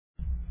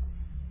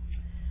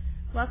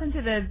Welcome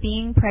to the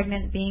Being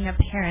Pregnant, Being a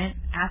Parent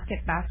Ask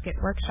It Basket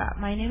workshop.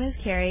 My name is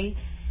Carrie,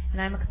 and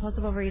I'm a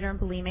compulsive overeater and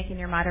bulimic and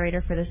your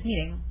moderator for this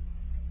meeting.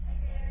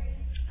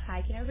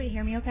 Hi, can everybody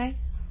hear me okay?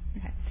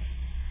 Okay.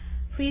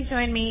 Please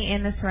join me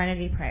in the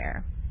Serenity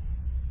Prayer.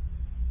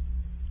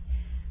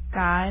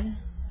 God,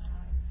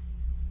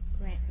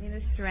 grant me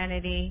the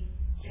serenity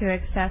to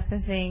accept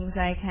the things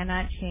I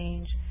cannot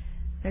change,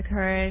 the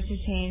courage to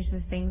change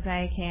the things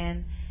I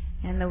can,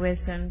 and the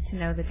wisdom to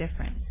know the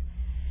difference.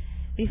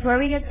 Before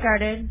we get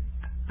started,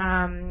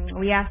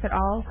 we ask that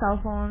all cell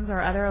phones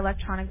or other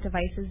electronic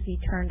devices be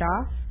turned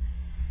off.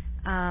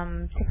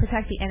 To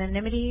protect the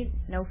anonymity,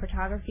 no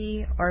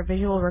photography or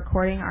visual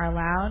recording are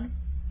allowed.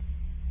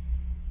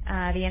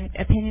 The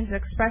opinions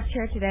expressed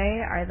here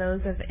today are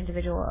those of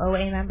individual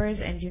OA members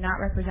and do not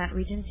represent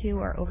Region 2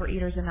 or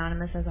Overeaters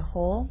Anonymous as a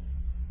whole.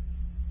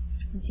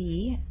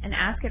 D, an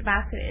Ask It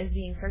basket is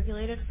being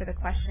circulated for the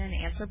question and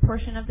answer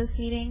portion of this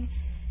meeting.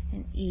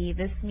 And E,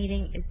 this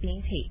meeting is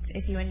being taped.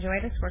 If you enjoy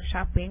this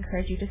workshop, we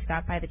encourage you to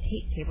stop by the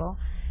tape table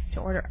to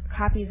order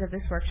copies of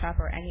this workshop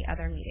or any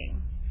other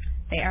meeting.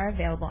 They are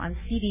available on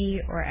CD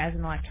or as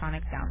an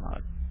electronic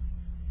download.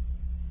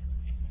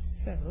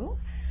 So,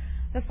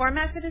 the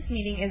format for this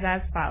meeting is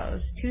as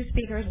follows. 2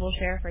 speakers will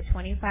share for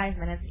 25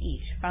 minutes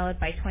each, followed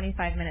by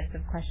 25 minutes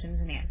of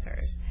questions and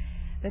answers.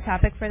 The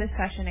topic for this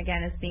session,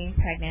 again, is being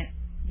pregnant,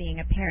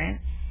 being a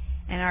parent.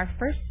 And our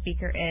first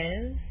speaker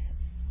is,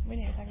 what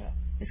did I talk about?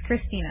 Is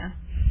Christina.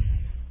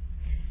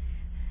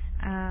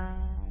 I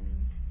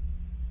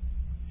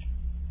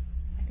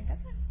think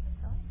that's it.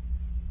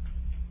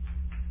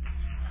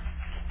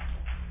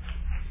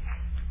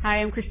 Hi,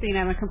 I'm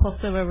Christina. I'm a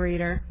compulsive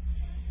overeater.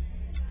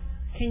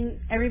 Can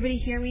everybody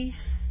hear me?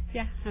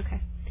 Yeah?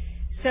 Okay.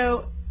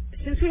 So,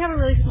 since we have a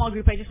really small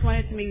group, I just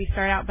wanted to maybe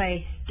start out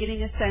by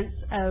getting a sense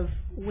of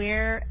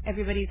where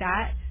everybody's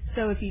at.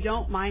 So if you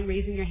don't mind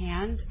raising your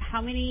hand,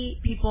 how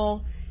many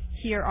people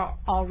here are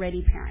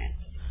already parents?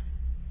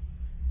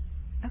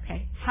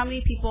 Okay. How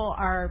many people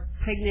are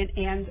pregnant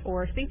and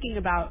or thinking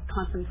about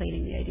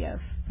contemplating the idea of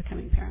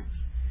becoming parents?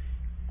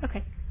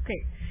 Okay,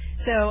 great.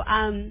 So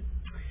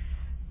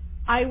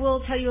I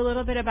will tell you a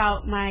little bit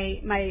about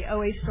my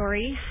OA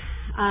story,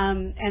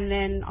 and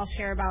then I'll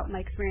share about my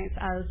experience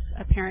as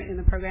a parent in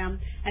the program.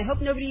 I hope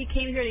nobody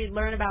came here to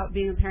learn about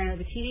being a parent of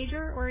a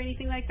teenager or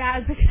anything like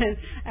that, because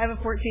I have a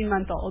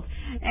 14-month-old.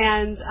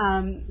 And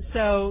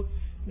so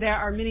there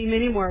are many,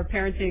 many more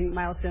parenting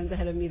milestones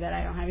ahead of me that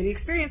I don't have any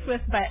experience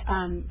with, but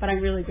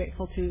I'm really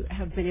grateful to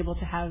have been able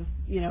to have,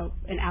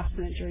 an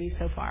abstinent journey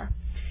so far.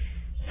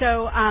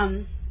 So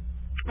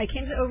I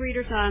came to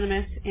Overeaters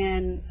Anonymous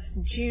in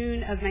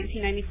June of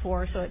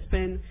 1994, so it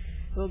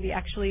will be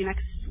actually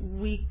next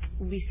week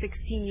will be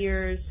 16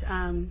 years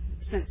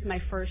since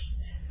my first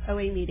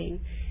OA meeting.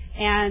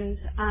 And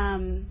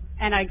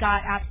I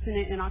got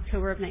abstinent in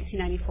October of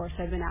 1994,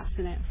 so I've been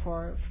abstinent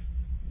for,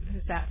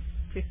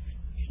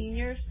 15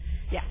 years?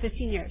 Yeah,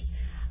 15 years.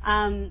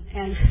 And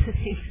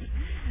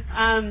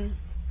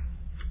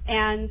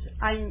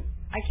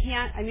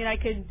I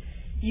could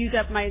use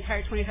up my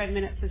entire 25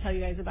 minutes to tell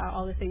you guys about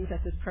all the things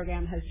that this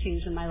program has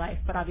changed in my life,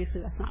 but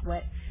obviously that's not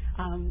what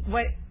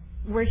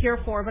we're here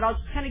for. But I'll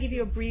just kind of give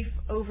you a brief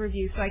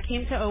overview. So I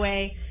came to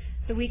OA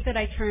the week that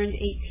I turned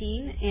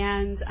 18,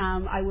 and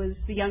I was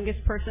the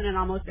youngest person in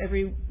almost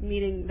every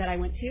meeting that I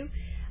went to.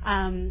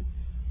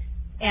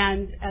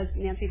 And as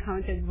Nancy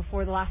commented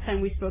before, the last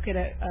time we spoke at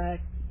a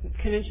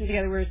convention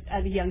together, we were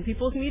at the young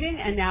people's meeting,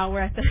 and now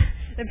we're at the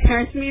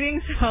parents' meeting,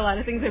 so a lot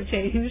of things have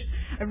changed.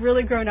 I've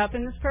really grown up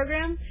in this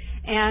program,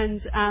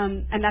 and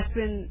that's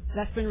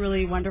been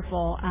really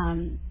wonderful.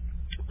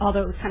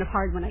 Although it was kind of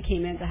hard when I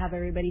came in to have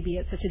everybody be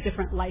at such a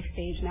different life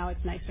stage. Now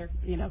it's nicer,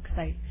 because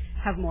I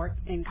have more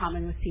in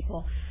common with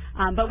people.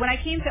 But when I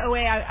came to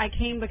OA, I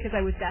came because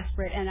I was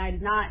desperate, and I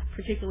did not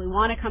particularly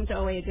want to come to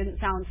OA. It didn't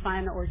sound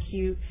fun or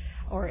cute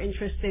or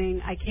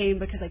interesting. I came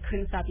because I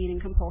couldn't stop eating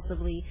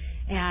compulsively,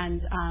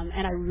 and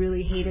I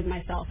really hated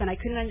myself. And I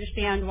couldn't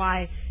understand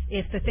why,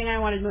 if the thing I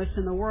wanted most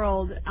in the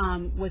world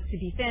was to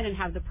be thin and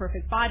have the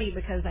perfect body,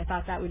 because I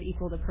thought that would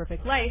equal the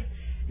perfect life,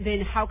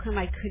 then how come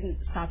I couldn't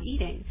stop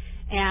eating?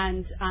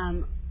 And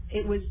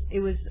it was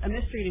a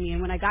mystery to me.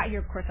 And when I got here,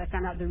 of course, I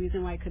found out the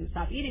reason why I couldn't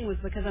stop eating was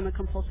because I'm a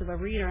compulsive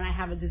overeater and I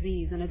have a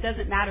disease. And it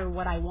doesn't matter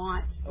what I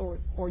want or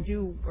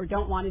do or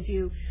don't want to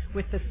do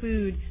with the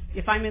food.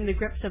 If I'm in the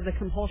grips of the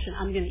compulsion,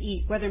 I'm going to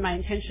eat, whether my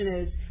intention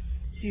is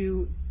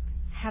to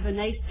have a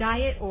nice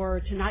diet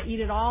or to not eat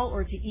at all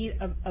or to eat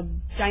a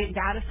giant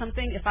vat of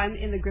something. If I'm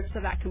in the grips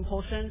of that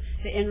compulsion,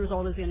 the end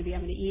result is going to be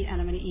I'm going to eat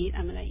and I'm going to eat,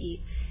 I'm going to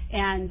eat.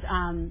 And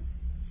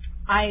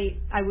I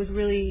was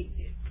really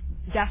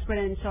desperate,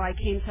 and so I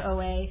came to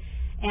OA,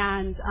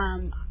 and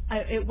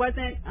it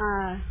wasn't.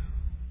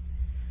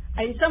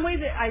 In some ways,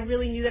 I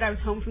really knew that I was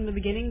home from the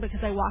beginning because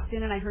I walked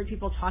in and I heard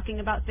people talking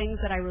about things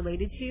that I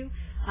related to.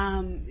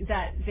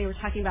 That they were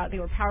talking about they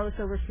were powerless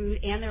over food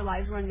and their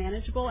lives were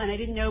unmanageable, and I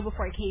didn't know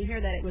before I came here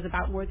that it was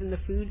about more than the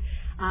food.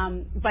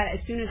 But as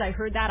soon as I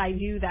heard that, I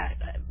knew that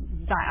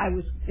that I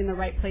was in the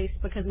right place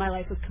because my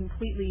life was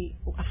completely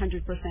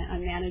 100%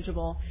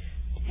 unmanageable.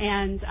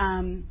 And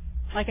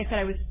like I said,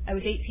 I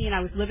was 18.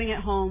 I was living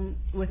at home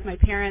with my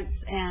parents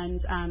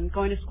and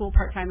going to school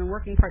part-time and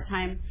working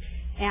part-time.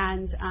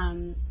 And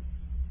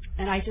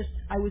I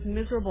was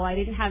miserable. I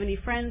didn't have any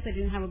friends. I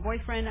didn't have a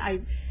boyfriend. I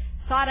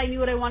thought I knew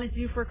what I wanted to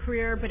do for a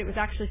career, but it was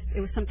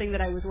something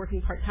that I was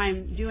working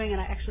part-time doing,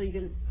 and I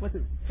actually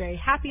wasn't very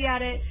happy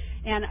at it.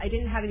 And I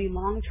didn't have any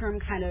long-term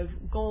kind of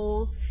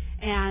goals.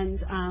 And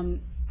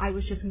I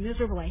was just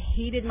miserable. I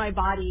hated my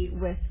body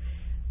with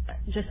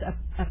just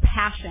a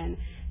passion.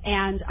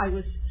 And I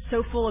was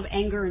so full of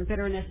anger and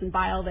bitterness and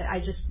bile that I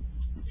just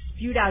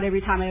spewed out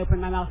every time I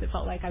opened my mouth. It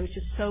felt like I was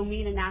just so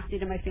mean and nasty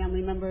to my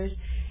family members.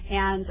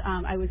 And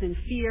I was in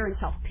fear and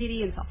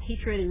self-pity and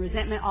self-hatred and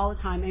resentment all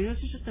the time. And it was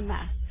just a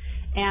mess.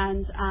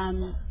 And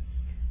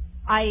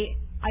I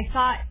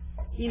thought,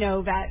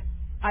 that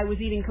I was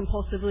eating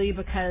compulsively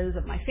because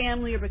of my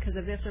family or because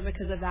of this or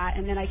because of that.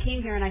 And then I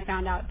came here and I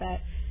found out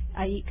that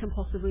I eat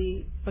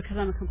compulsively because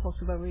I'm a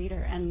compulsive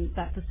overeater, and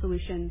that the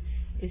solution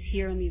is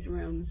here in these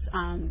rooms.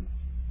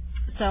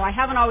 So I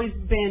haven't always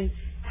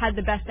had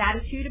the best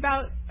attitude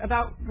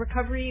about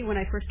recovery. When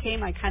I first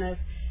came, I kind of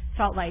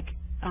felt like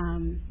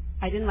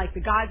I didn't like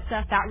the God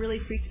stuff. That really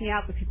freaked me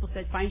out. But people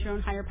said, find your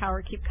own higher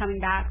power, keep coming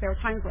back. There were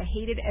times where I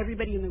hated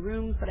everybody in the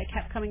rooms, but I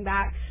kept coming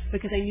back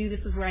because I knew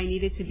this was where I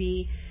needed to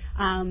be.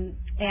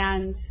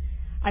 And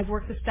I've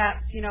worked the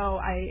steps.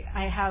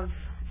 I have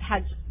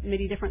had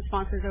many different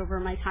sponsors over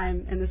my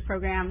time in this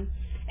program.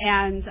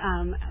 And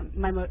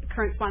my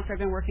current sponsor I've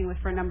been working with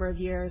for a number of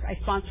years. I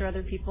sponsor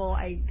other people.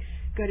 I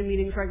go to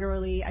meetings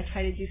regularly. I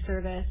try to do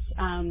service.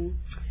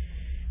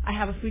 I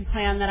have a food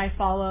plan that I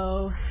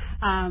follow.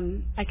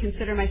 I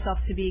consider myself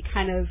to be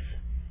kind of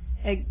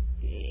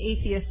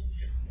atheist,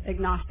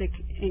 agnostic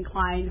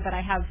inclined, but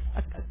I have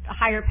a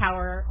higher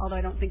power, although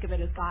I don't think of it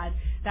as God,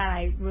 that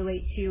I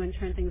relate to and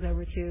turn things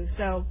over to.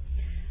 So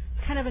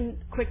kind of a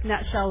quick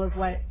nutshell of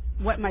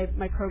what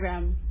my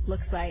program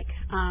looks like.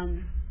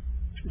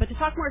 But to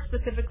talk more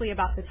specifically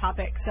about the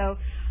topic, so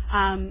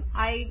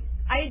I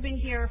had been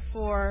here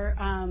for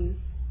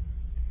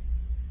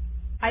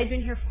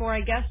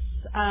I guess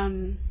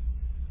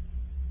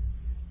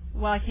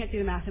well, I can't do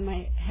the math in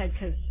my head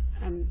because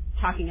I'm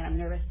talking and I'm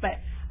nervous, but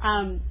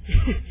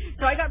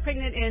so I got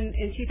pregnant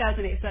in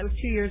 2008, so that was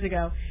 2 years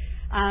ago.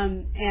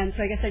 And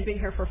so I guess I'd been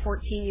here for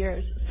 14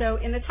 years. So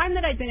in the time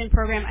that I'd been in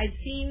program, I'd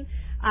seen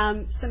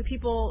some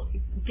people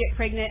get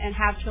pregnant and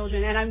have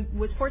children, and I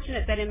was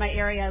fortunate that in my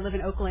area, I live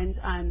in Oakland,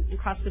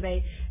 across the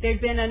bay,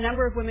 there'd been a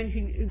number of women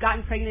who'd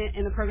gotten pregnant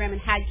in the program and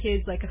had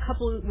kids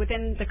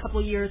within the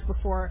couple years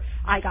before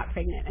I got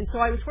pregnant. And so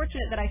I was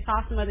fortunate that I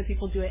saw some other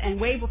people do it, and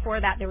way before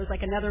that, there was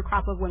another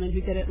crop of women who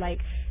did it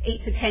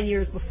 8 to 10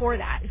 years before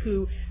that,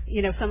 who,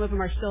 some of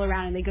them are still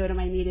around and they go to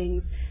my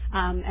meetings,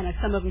 and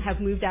some of them have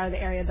moved out of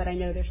the area, but I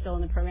know they're still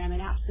in the program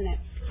and abstinent.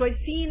 So I've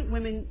seen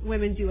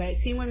women do it.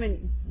 I've seen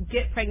women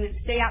get pregnant,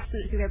 stay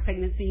abstinent through their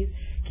pregnancies,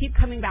 keep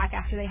coming back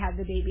after they had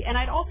the baby. And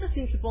I'd also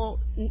seen people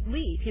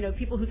leave,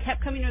 people who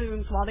kept coming to the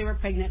rooms while they were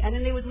pregnant, and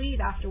then they would leave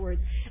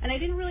afterwards. And I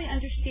didn't really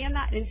understand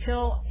that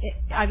until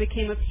I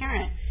became a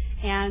parent.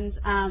 And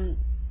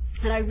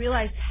I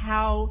realized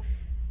how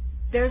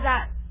there's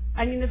that,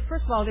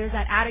 first of all, there's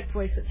that addict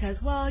voice that says,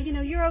 well,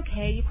 you're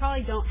okay. You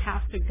probably don't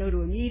have to go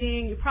to a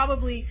meeting. You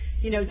probably,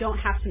 don't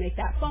have to make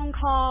that phone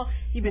call.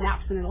 You've been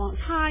abstinent a long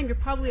time. You're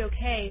probably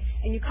okay.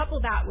 And you couple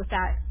that with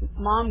that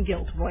mom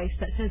guilt voice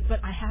that says, but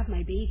I have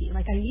my baby.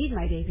 I need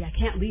my baby. I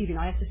can't leave.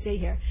 I have to stay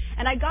here.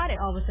 And I got it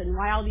all of a sudden.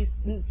 Why all these,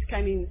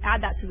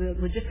 add that to the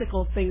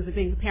logistical things of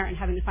being a parent and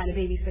having to find a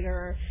babysitter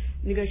or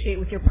negotiate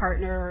with your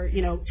partner or,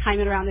 time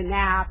it around a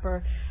nap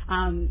or,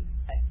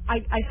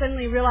 I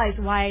suddenly realized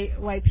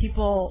why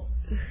people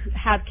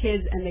have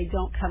kids and they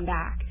don't come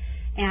back.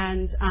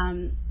 And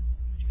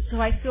so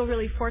I feel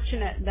really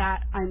fortunate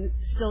that I'm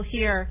still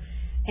here,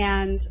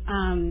 and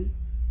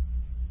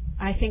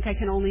I think I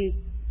can only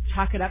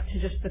chalk it up to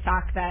just the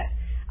fact that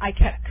I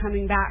kept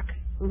coming back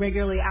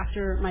regularly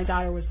after my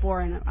daughter was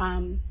born.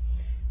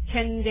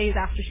 10 days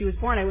after she was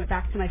born, I went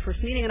back to my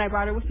first meeting and I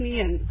brought her with me,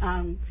 and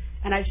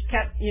I just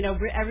kept,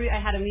 I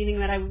had a meeting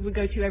that I would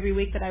go to every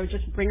week that I would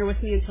just bring her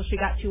with me until she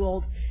got too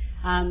old.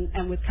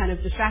 And was kind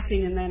of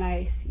distracting, and then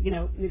I,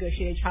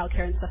 negotiated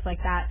childcare and stuff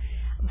like that.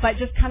 But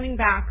just coming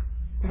back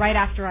right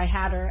after I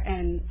had her,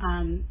 and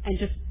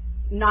just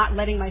not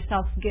letting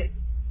myself get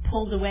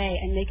pulled away,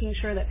 and making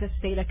sure that this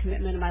stayed a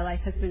commitment in my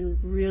life has been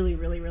really,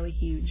 really, really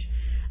huge.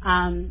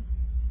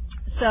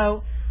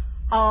 So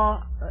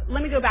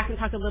let me go back and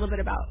talk a little bit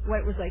about what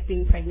it was like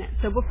being pregnant.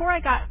 So before I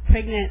got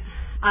pregnant,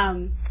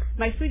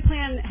 my food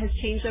plan has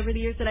changed over the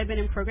years that I've been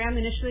in program.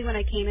 Initially, when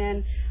I came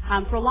in,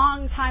 for a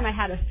long time, I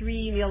had a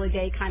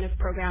 3-meal-a-day kind of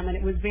program, and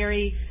it was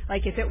very,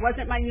 if it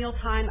wasn't my meal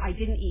time, I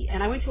didn't eat.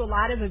 And I went to a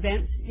lot of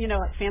events,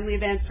 like family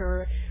events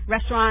or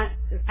restaurant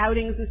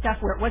outings and stuff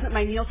where it wasn't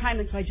my meal time,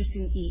 and so I just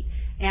didn't eat.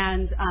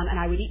 And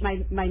I would eat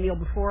my meal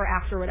before,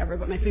 after, whatever,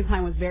 but my food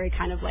plan was very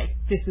kind of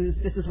this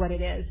is what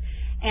it is.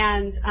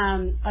 And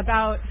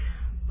about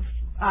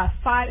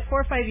 4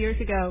 or 5 years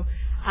ago,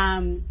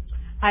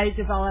 I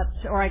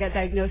got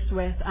diagnosed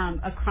with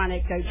a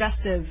chronic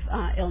digestive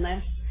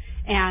illness,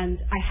 and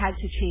I had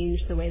to change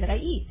the way that I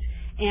eat.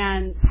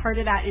 And part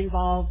of that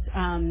involved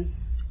and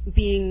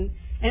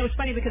it was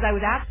funny because I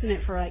was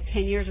abstinent for like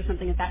 10 years or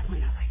something at that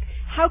point. I was like,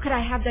 how could I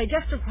have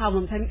digestive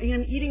problems? I'm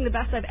eating the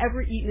best I've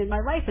ever eaten in my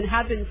life and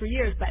have been for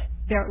years, but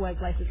there it was,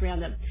 life is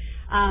random.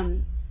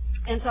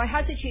 And so I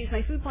had to change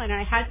my food plan,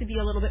 and I had to be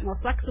a little bit more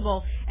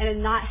flexible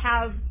and not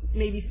have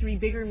maybe 3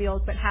 bigger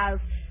meals, but have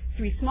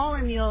 3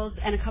 smaller meals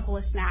and a couple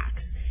of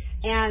snacks.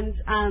 And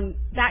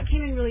that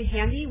came in really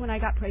handy when I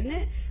got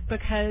pregnant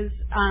because,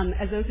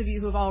 as those of you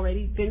who have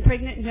already been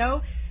pregnant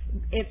know,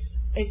 it's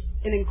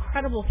an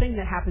incredible thing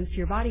that happens to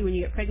your body when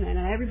you get pregnant,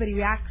 and everybody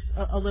reacts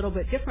a little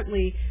bit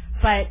differently.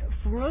 But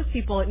for most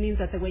people, it means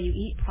that the way you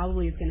eat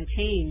probably is going to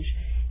change.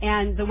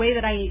 And the way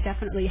that I ate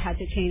definitely had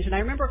to change. And I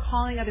remember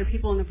calling other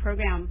people in the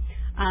program.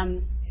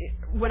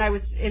 When I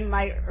was in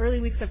my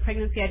early weeks of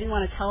pregnancy, I didn't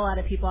want to tell a lot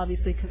of people,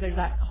 obviously, because there's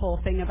that whole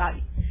thing about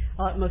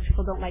most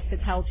people don't like to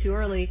tell too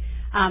early.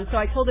 So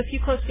I told a few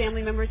close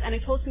family members, and I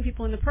told some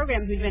people in the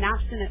program who'd been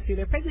abstinent through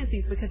their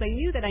pregnancies because I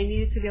knew that I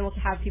needed to be able to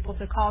have people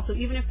to call. So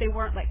even if they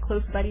weren't like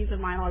close buddies of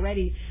mine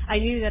already, I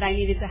knew that I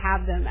needed to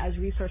have them as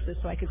resources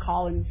so I could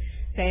call and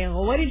say,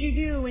 well, what did you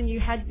do when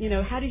you had,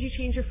 how did you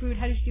change your food?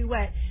 How did you do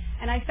what?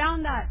 And I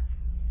found that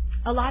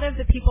a lot of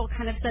the people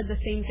kind of said the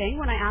same thing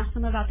when I asked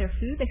them about their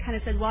food. They kind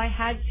of said, well, I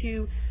had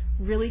to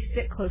really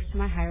sit close to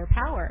my higher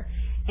power.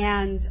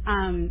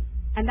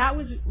 And that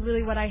was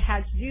really what I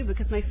had to do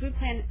because my food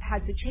plan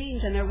had to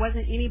change, and there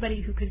wasn't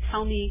anybody who could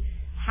tell me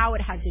how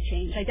it had to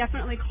change. I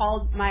definitely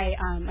called my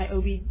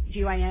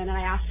OB/GYN, and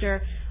I asked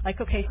her, like,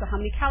 okay, so how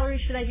many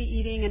calories should I be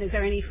eating, and is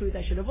there any foods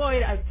I should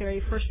avoid? I was a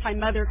very first-time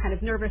mother, kind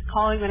of nervous,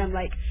 calling when I'm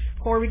like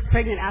 4 weeks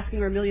pregnant, asking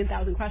her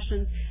 1,000,000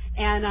 questions.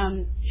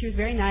 And she was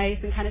very nice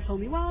and kind of told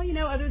me, well,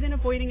 other than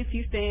avoiding a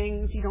few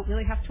things, you don't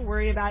really have to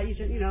worry about. You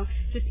just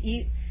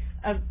eat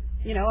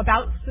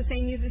about the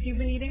same meals as you've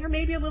been eating, or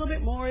maybe a little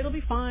bit more. It'll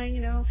be fine,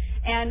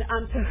 And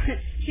so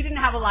she didn't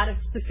have a lot of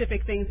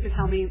specific things to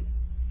tell me.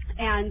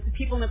 And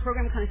people in the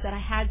program kind of said I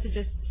had to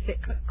just sit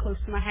close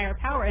to my higher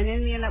power. And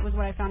in the end, that was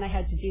what I found I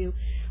had to do,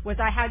 was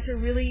I had to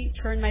really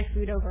turn my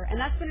food over. And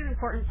that's been an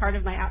important part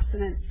of my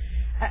abstinence,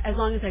 as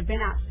long as I've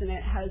been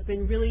abstinent, has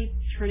been really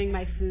turning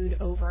my food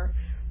over.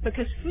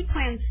 Because food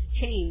plans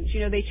change.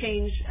 They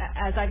change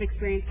as I've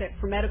experienced it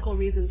for medical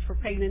reasons, for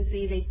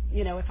pregnancy.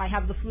 If I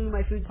have the flu,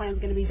 my food plan is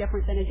going to be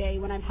different than a day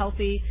when I'm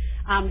healthy.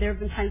 There have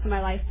been times in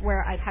my life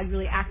where I've had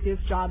really active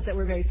jobs that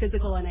were very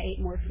physical and I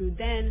ate more food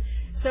then.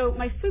 So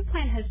my food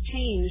plan has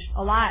changed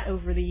a lot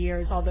over the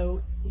years,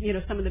 although,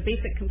 some of the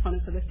basic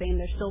components are the same.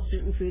 There's still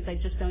certain foods I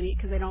just don't eat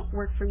because they don't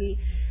work for me.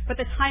 But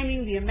the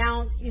timing, the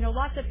amounts,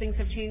 lots of things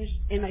have changed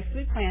in my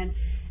food plan.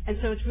 And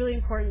so it's really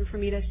important for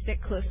me to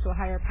stick close to a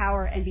higher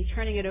power and be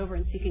turning it over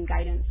and seeking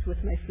guidance with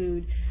my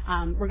food,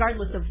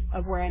 regardless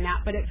of where I'm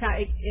at. But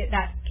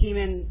that came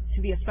in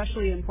to be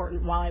especially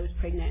important while I was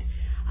pregnant.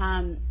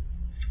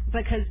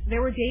 Because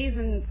there were days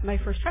in my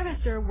first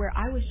trimester where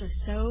I was just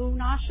so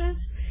nauseous.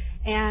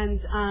 And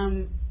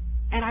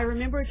I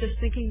remember just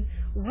thinking,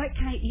 what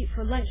can I eat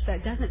for lunch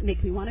that doesn't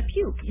make me want to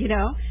puke,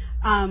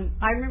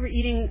 I remember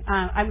eating,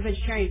 I'm a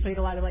vegetarian, so I eat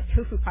a lot of like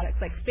tofu products,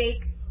 like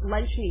fake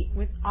lunch meat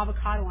with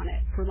avocado on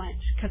it for lunch,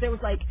 because it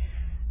was like,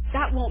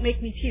 that won't make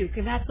me puke,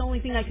 and that's the only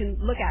thing I can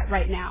look at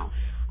right now.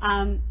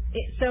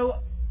 So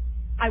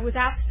I was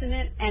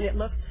abstinent, and it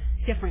looked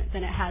different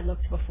than it had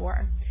looked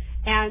before.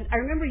 And I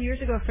remember years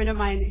ago, a friend of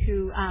mine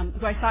who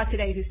I saw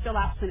today, who's still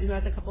abstinent, who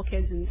has a couple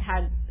kids and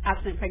had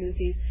abstinent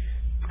pregnancies.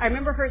 I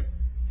remember her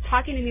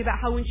talking to me about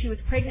how when she was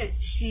pregnant,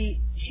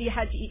 she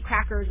had to eat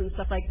crackers and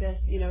stuff like this,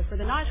 for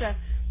the nausea.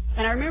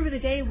 And I remember the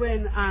day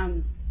when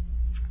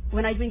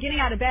I'd been getting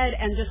out of bed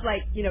and just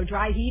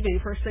dry heaving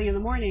first thing in the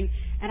morning,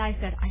 and I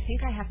said, I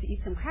think I have to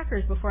eat some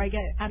crackers before I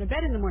get out of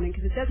bed in the morning,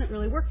 because it doesn't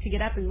really work to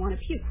get up and want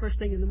to puke first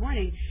thing in the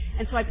morning.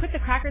 And so I put the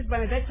crackers by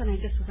my bedside, and I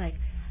just was like,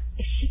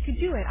 if she could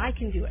do it, I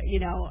can do it,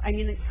 I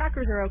mean, the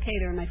crackers are okay.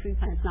 They're in my food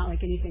plan. It's not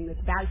like anything that's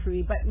bad for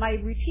me. But my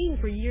routine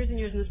for years and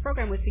years in this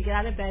program was to get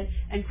out of bed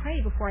and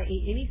pray before I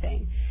ate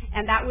anything.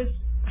 And that was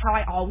how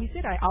I always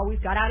did. I always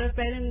got out of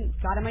bed and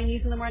got on my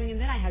knees in the morning, and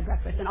then I had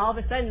breakfast. And all of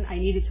a sudden, I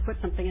needed to put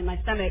something in my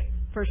stomach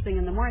first thing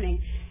in the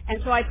morning. And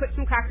so I put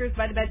some crackers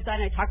by the bedside,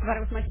 and I talked about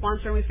it with my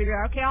sponsor, and we figured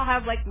out, okay, I'll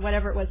have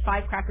whatever it was,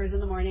 5 crackers in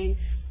the morning.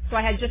 So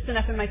I had just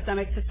enough in my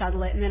stomach to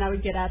settle it, and then I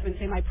would get up and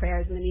say my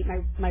prayers and then eat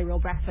my real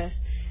breakfast.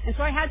 And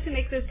so I had to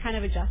make those kind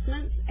of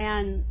adjustments,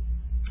 and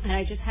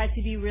I just had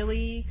to be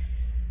really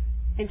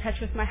in touch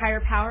with my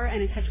higher power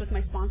and in touch with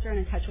my sponsor and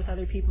in touch with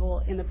other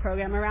people in the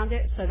program around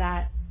it, so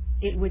that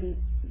it wouldn't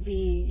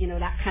be,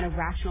 that kind of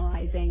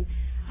rationalizing.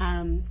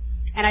 And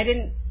I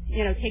didn't,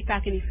 take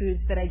back any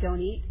foods that I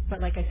don't eat, but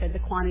like I said, the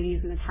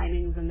quantities and the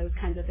timings and those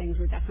kinds of things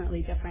were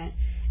definitely different.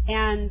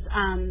 And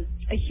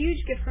a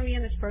huge gift for me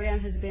in this program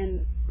has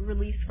been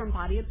release from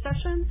body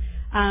obsession.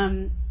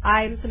 I'm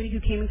somebody who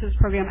came into this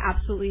program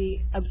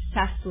absolutely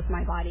obsessed with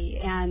my body,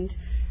 and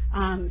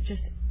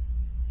just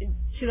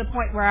to the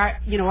point where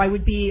I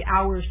would be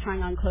hours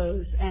trying on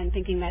clothes and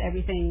thinking that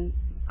everything,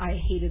 I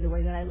hated the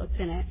way that I looked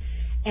in it.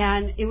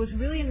 And it was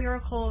really a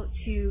miracle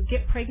to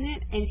get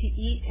pregnant and to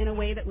eat in a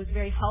way that was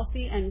very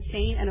healthy and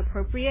sane and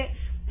appropriate,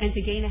 and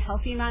to gain a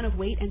healthy amount of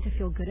weight and to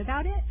feel good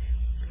about it.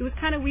 It was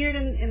kind of weird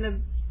in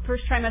the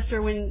first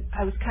trimester when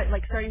I was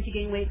starting to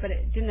gain weight, but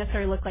it didn't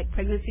necessarily look like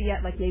pregnancy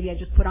yet. Like maybe I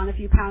just put on a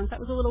few pounds. That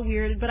was a little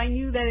weird, but I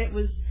knew that it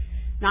was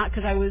not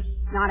because I was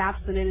not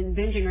abstinent and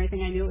binging or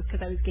anything. I knew it was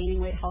because I was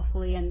gaining weight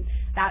healthfully, and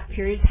that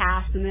period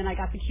passed, and then I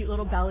got the cute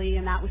little belly,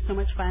 and that was so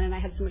much fun, and I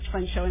had so much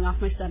fun showing off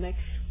my stomach.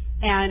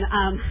 And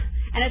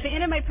at the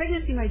end of my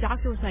pregnancy, my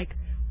doctor was like,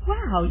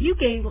 wow, you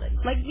gained,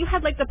 you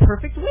had the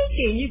perfect weight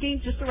gain. You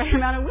gained just the right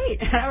amount of weight.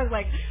 And I was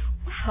like,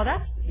 wow,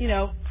 that's,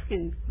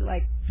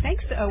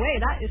 thanks to OA,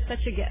 that is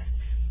such a gift.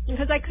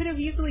 Because I could have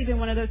easily been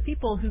one of those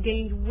people who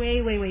gained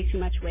way, way, way too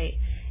much weight.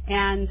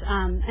 And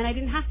I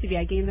didn't have to be.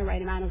 I gained the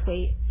right amount of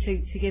weight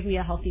to give me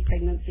a healthy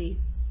pregnancy.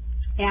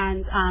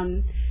 And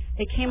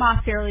it came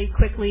off fairly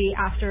quickly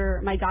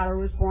after my daughter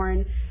was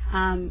born.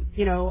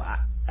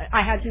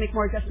 I had to make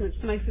more adjustments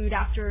to my food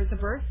after the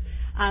birth.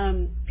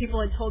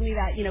 People had told me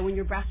that, when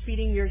you're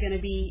breastfeeding, you're going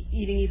to be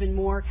eating even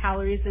more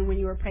calories than when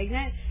you were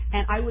pregnant.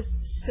 And I was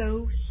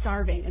so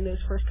starving in those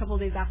first couple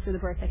of days after the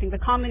birth. I think the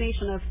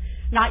combination of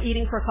not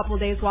eating for a couple of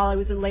days while I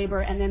was in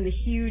labor, and then the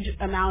huge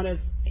amount of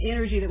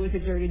energy that was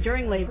exerted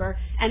during labor,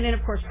 and then,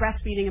 of course,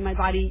 breastfeeding and my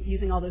body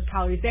using all those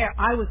calories there,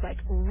 I was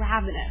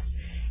ravenous.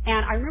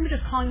 And I remember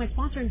just calling my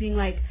sponsor and being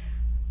like,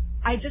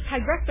 I just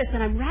had breakfast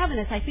and I'm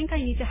ravenous. I think I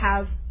need to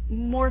have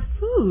more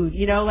food.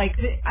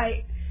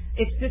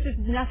 This is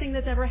nothing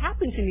that's ever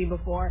happened to me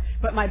before,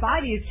 but my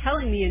body is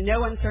telling me in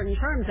no uncertain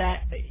terms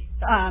that,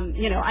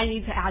 I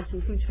need to add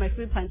some food to my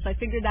food plan. So I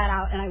figured that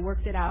out and I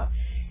worked it out.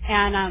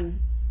 And,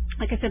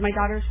 like I said, my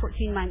daughter is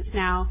 14 months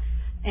now,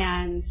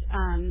 and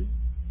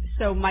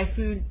so my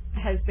food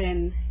has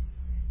been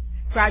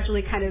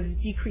gradually kind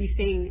of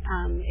decreasing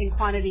in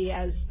quantity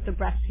as the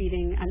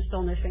breastfeeding. I'm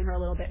still nursing her a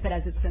little bit, but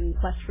as it's been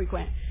less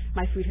frequent,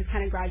 my food has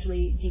kind of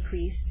gradually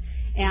decreased.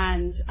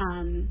 And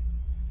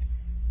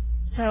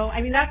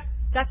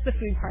that's the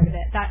food part of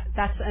it.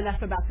 That's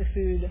enough about the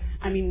food.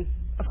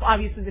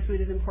 Obviously the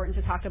food is important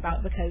to talk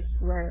about because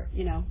we're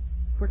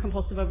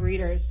compulsive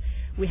overeaters.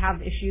 We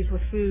have issues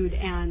with food,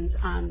 and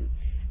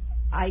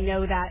I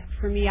know that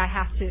for me,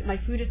 my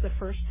food is the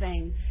first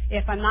thing.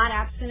 If I'm not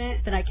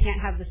abstinent, then I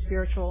can't have the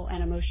spiritual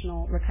and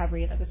emotional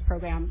recovery that this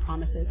program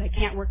promises. I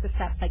can't work the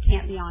steps. I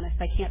can't be honest.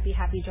 I can't be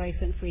happy, joyous,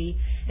 and free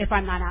if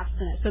I'm not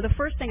abstinent. So the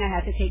first thing I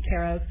had to take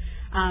care of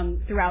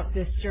throughout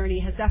this journey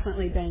has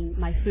definitely been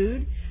my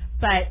food,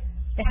 but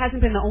it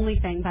hasn't been the only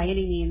thing by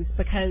any means,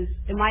 because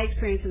in my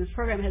experience in this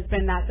program has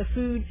been that the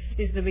food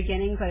is the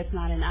beginning, but it's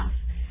not enough.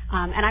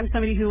 And I'm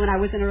somebody who, when I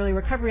was in early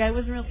recovery, I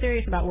wasn't real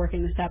serious about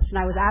working the steps, and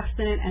I was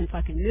abstinent and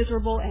fucking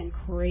miserable and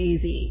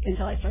crazy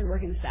until I started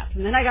working the steps.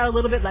 And then I got a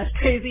little bit less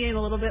crazy and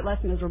a little bit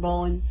less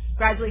miserable, and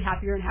gradually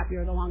happier and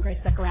happier the longer I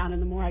stuck around and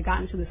the more I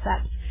got into the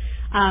steps.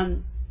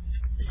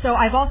 So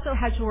I've also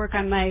had to work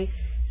on my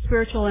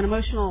spiritual and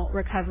emotional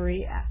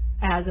recovery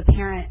as a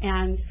parent,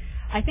 and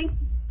I think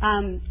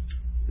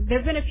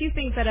there's been a few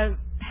things that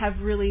have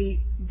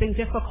really been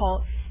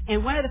difficult.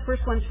 And one of the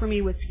first ones for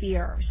me was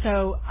fear.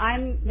 So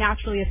I'm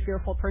naturally a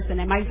fearful person,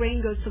 and my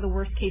brain goes to the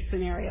worst case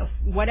scenario.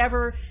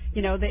 Whatever,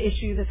 the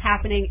issue that's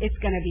happening, it's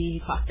going to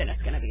be fucked and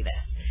it's going to be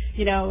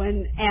this,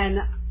 and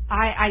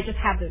I just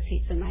have those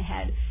hates in my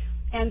head.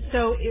 And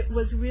so it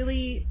was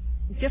really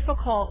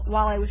difficult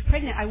while I was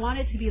pregnant. I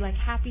wanted to be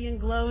happy and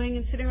glowing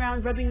and sitting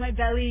around rubbing my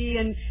belly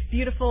and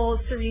beautiful,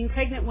 serene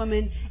pregnant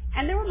woman.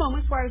 And there were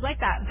moments where I was like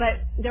that,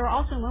 but there were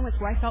also moments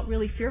where I felt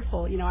really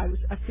fearful. I was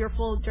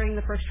fearful during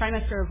the first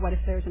trimester of what if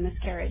there's a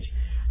miscarriage.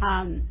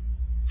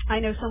 I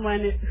know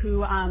someone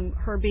who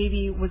her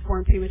baby was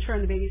born premature,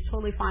 and the baby's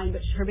totally fine,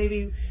 but her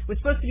baby was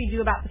supposed to be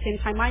due about the same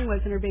time mine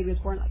was, and her baby was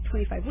born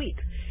 25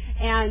 weeks.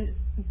 And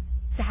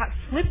that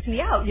flipped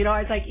me out.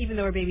 I was like, even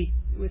though her baby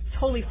was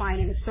totally fine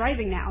and is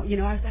thriving now,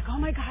 I was like, oh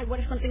my God, what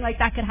if something like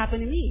that could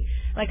happen to me?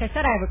 Like I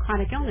said, I have a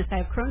chronic illness. I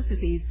have Crohn's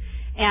disease.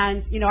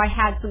 And, I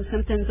had some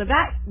symptoms of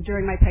that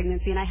during my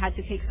pregnancy, and I had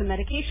to take some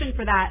medication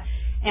for that.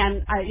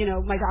 And,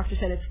 my doctor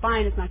said it's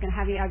fine. It's not going to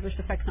have any adverse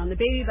effects on the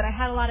baby, but I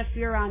had a lot of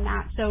fear around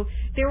that. So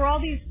there were all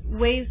these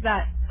ways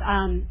that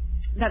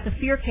the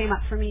fear came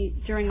up for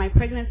me during my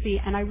pregnancy,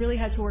 and I really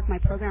had to work my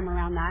program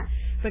around that,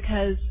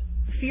 because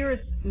fear is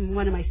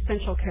one of my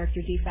central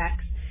character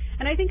defects.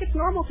 And I think it's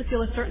normal to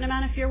feel a certain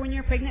amount of fear when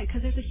you're pregnant,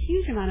 because there's a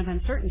huge amount of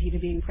uncertainty to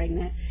being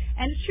pregnant.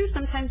 And it's true,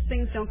 sometimes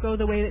things don't go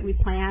the way that we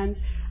planned.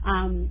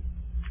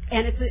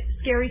 And it's a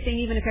scary thing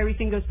even if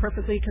everything goes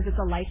perfectly, because it's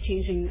a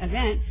life-changing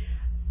event.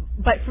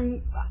 But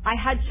I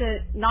had to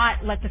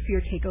not let the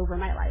fear take over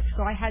my life.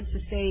 So I had to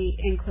stay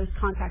in close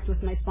contact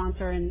with my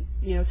sponsor and,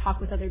 talk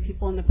with other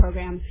people in the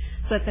program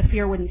so that the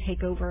fear wouldn't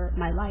take over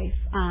my life.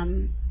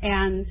 And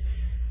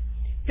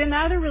then the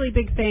other really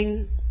big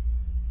thing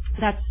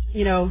that's,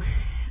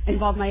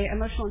 involved my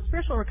emotional and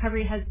spiritual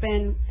recovery has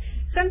been,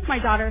 since my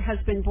daughter has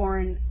been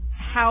born,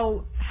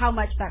 how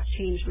much that's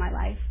changed my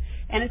life.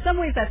 And in some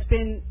ways that's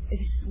been this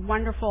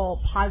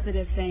wonderful,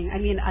 positive thing. I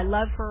mean, I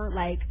love her.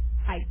 Like,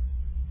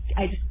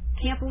 I just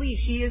can't believe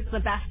she is the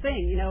best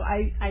thing. You know,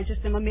 I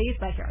just am amazed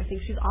by her. I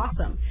think she's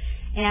awesome.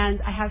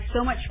 And I have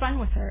so much fun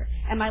with her.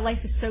 And my life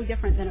is so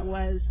different than it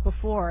was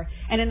before.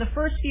 And in the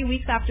first few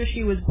weeks after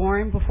she was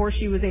born, before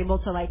she was able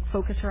to, like,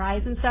 focus her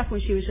eyes and stuff,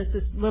 when she was just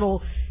this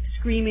little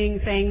screaming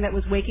thing that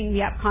was waking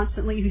me up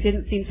constantly, who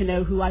didn't seem to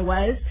know who I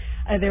was,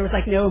 there was,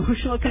 like, no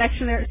emotional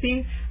connection there, it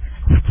seemed.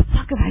 What the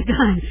fuck have I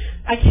done?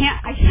 I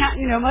can't,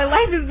 you know, my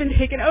life has been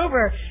taken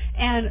over.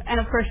 And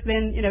of course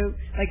then, you know,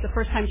 like the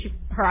first time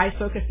her eyes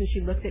focused and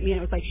she looked at me and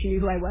it was like she knew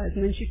who I was,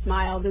 and then she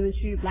smiled and then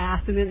she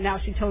laughed, and then now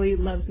she totally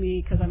loves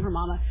me because I'm her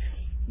mama.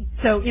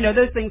 So, you know,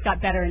 those things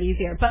got better and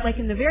easier. But like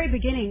in the very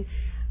beginning,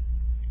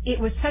 it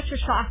was such a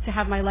shock to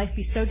have my life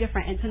be so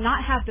different and to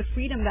not have the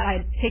freedom that I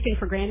had taken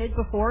for granted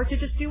before to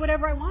just do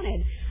whatever I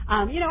wanted.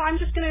 You know, I'm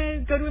just going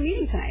to go to a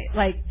meeting tonight.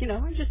 Like, you know,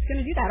 I'm just going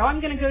to do that. Or I'm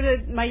going to go to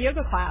my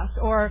yoga class.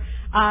 Or,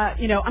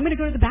 you know, I'm going to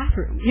go to the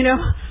bathroom. You know,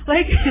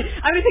 like,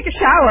 I'm going to take a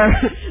shower.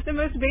 The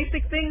most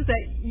basic things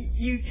that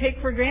you take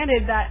for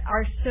granted that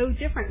are so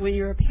different when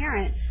you're a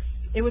parent.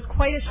 It was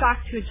quite a shock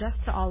to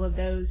adjust to all of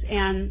those.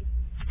 And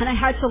I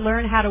had to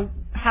learn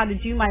how to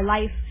do my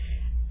life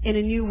in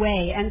a new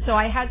way. And so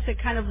I had to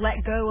kind of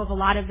let go of a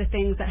lot of the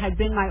things that had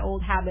been my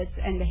old habits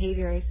and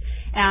behaviors.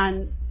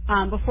 And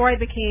before I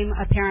became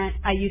a parent,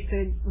 I used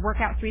to work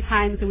out 3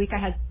 times a week. I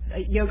had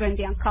yoga and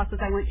dance classes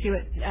I went to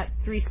at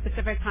 3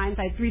 specific times.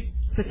 I had 3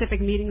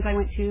 specific meetings I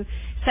went to.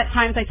 Set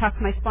times I talked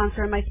to my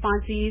sponsor and my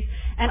sponsees.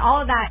 And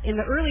all of that in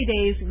the early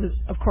days was,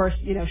 of course,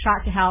 you know,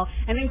 shot to hell.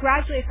 And then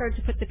gradually I started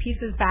to put the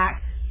pieces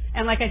back.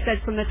 And like I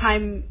said, from the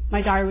time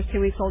my daughter was 2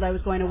 weeks old, I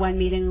was going to 1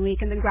 meeting a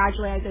week. And then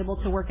gradually I was able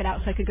to work it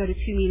out so I could go to 2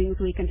 meetings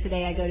a week. And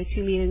today I go to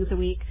 2 meetings a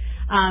week.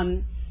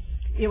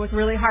 It was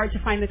really hard to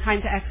find the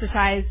time to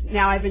exercise.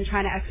 Now I've been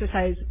trying to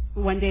exercise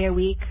 1 day a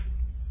week.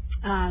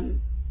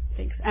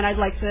 Thanks. And I'd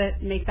like to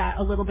make that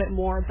a little bit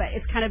more. But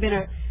it's kind of been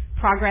a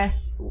progress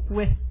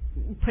with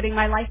putting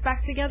my life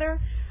back together.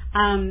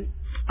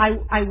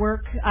 I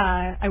work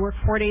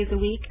 4 days a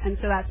week, and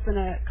so that's been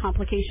a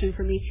complication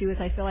for me too, as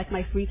I feel like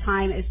my free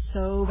time is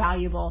so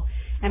valuable,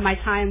 and my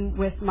time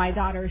with my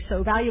daughter is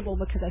so valuable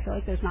because I feel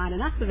like there's not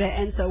enough of it.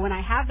 And so when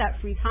I have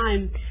that free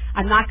time,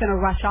 I'm not going to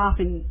rush off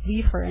and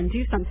leave her and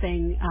do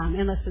something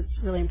unless it's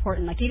really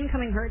important. Like even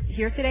coming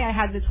here today, I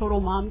had the total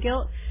mom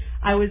guilt.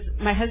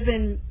 My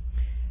husband,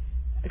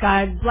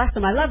 God bless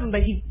him, I love him,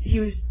 but he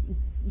was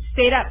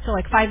stayed up till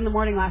like 5 in the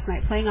morning last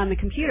night playing on the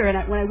computer.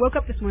 And when I woke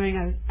up this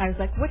morning, I was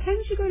like, what time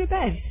did you go to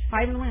bed?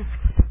 5 in the morning.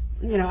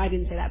 You know, I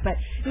didn't say that, but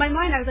in my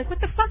mind I was like,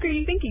 what the fuck are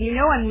you thinking? You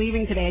know I'm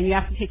leaving today and you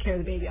have to take care of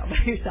the baby all by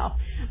yourself.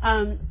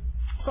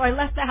 So I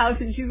left the house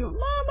and she was,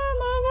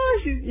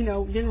 Mama. She, you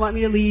know, didn't want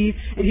me to leave,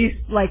 and he's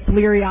like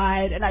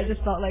bleary-eyed, and I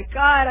just felt like,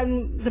 God,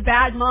 I'm the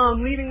bad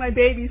mom leaving my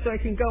baby so I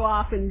can go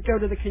off and go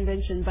to the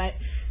convention, but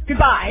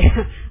goodbye.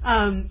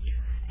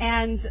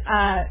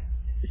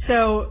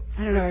 So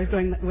I don't know where I was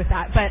going with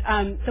that, but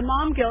the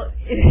mom guilt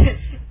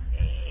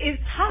is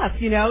tough,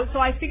 you know. So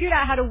I figured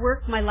out how to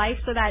work my life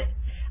so that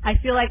I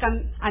feel like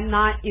I'm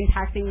not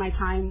impacting my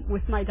time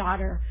with my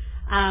daughter.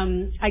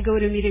 I go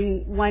to a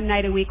meeting 1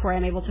 night a week where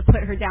I'm able to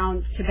put her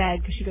down to bed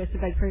because she goes to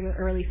bed pretty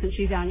early since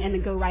she's young, and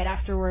then go right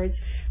afterwards.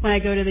 When I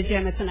go to the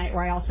gym, it's a night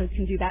where I also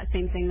can do that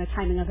same thing. The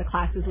timing of the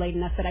class is late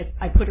enough that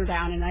I put her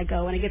down and I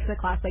go, and I get to the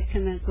class like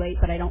 10 minutes late,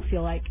 but I don't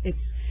feel like it's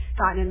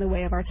gotten in the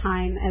way of our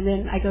time. And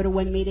then I go to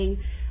 1 meeting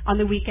on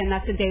the weekend.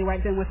 That's a day where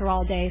I've been with her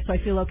all day, so I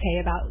feel okay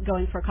about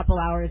going for a couple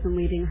hours and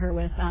leaving her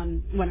with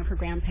one of her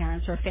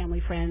grandparents or a family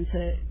friend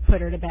to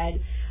put her to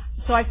bed.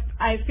 So I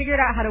figured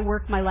out how to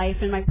work my life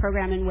and my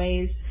program in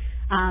ways,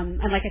 and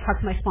like I talk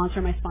to my sponsor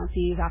and my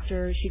sponsees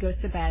after she goes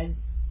to bed,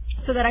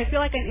 so that I feel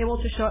like I'm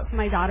able to show up for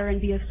my daughter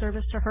and be of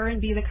service to her and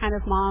be the kind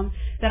of mom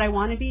that I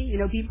want to be, you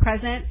know, be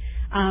present,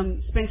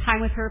 spend time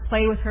with her,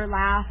 play with her,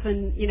 laugh,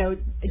 and, you know,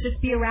 just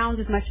be around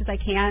as much as I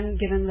can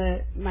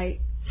given my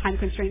time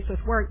constraints with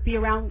work, be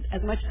around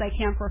as much as I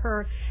can for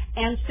her,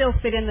 and still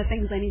fit in the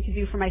things I need to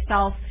do for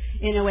myself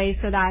in a way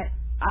so that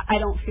I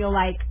don't feel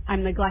like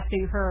I'm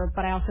neglecting her,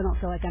 but I also don't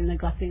feel like I'm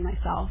neglecting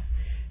myself.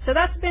 So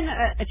that's been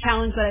a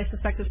challenge that I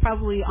suspect is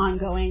probably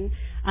ongoing,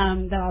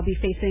 that I'll be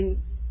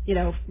facing, you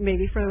know,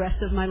 maybe for the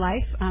rest of my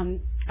life.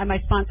 And my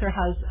sponsor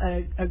has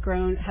a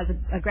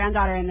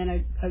granddaughter, and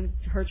then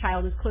her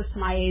child is close to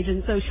my age,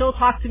 and so she'll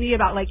talk to me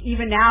about, like,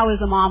 even now as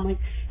a mom, like,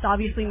 it's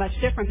obviously much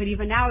different, but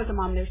even now as a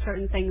mom, there's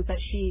certain things that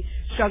she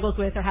struggles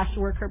with or has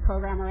to work her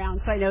program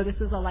around. So I know this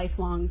is a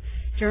lifelong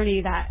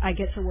journey that I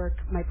get to work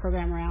my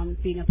program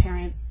around being a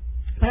parent.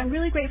 But I'm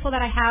really grateful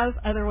that I have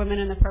other women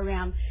in the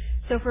program.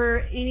 So for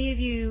any of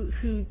you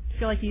who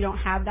feel like you don't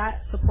have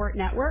that support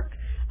network,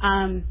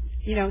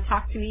 you know,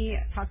 talk to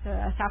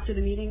us after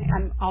the meeting.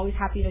 I'm always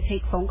happy to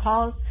take phone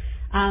calls.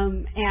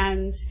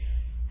 And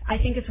I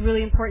think it's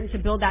really important to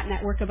build that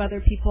network of other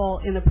people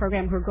in the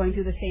program who are going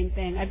through the same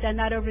thing. I've done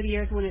that over the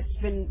years when it's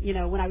been,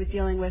 when I was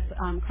dealing with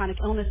chronic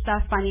illness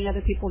stuff, finding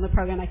other people in the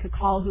program I could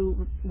call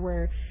who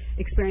were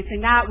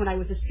experiencing that. When I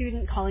was a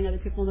student, calling other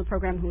people in the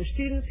program who were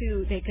students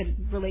who they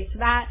could relate to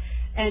that.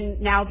 And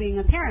now being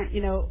a parent,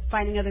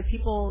 finding other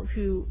people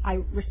who I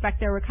respect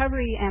their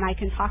recovery and I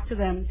can talk to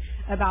them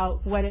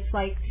about what it's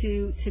like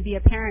to be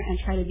a parent and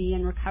try to be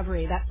in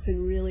recovery. That's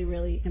been really,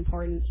 really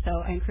important. So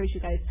I encourage you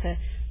guys to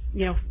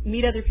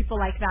meet other people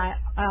like that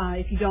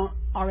if you don't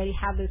already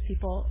have those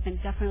people,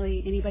 and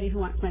definitely anybody who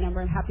wants my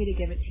number, I'm happy to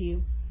give it to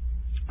you.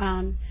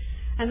 And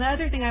the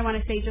other thing I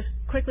want to say just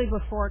quickly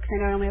before, because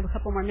I know I only have a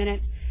couple more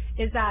minutes,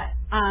 is that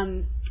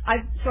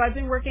I've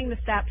been working the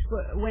steps.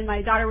 When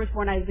my daughter was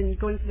born, I've been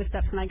going through the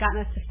steps, and I got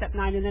us to step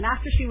 9. And then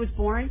after she was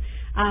born,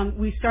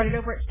 we started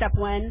over at step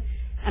 1,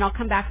 and I'll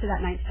come back to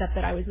that 9th step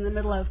that I was in the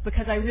middle of,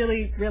 because I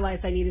really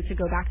realized I needed to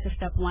go back to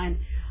step 1,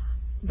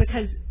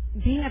 because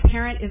being a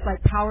parent is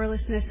like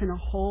powerlessness in a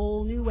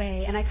whole new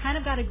way. And I kind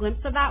of got a glimpse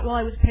of that while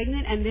I was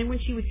pregnant, and then when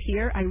she was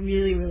here, I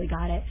really, really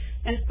got it.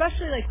 And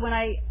especially like when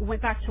I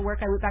went back to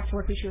work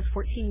when she was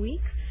 14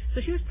 weeks.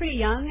 So she was pretty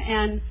young,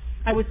 and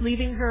I was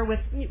leaving her with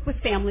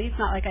family. It's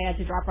not like I had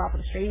to drop her off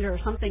with a stranger or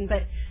something,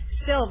 but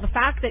still, the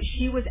fact that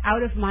she was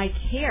out of my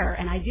care,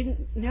 and I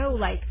didn't know,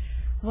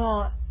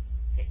 well,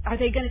 are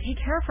they going to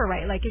take care of her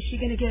right? Like, is she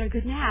going to get a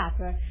good nap?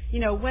 Or,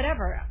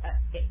 whatever.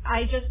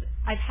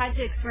 I've had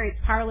to experience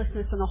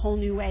powerlessness in a whole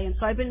new way. And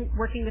so I've been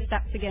working the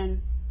steps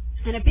again.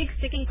 And a big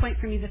sticking point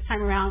for me this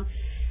time around,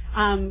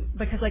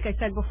 because like I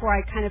said before,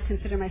 I kind of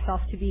consider myself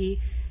to be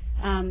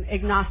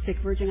agnostic,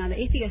 verging on the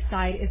atheist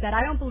side, is that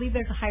I don't believe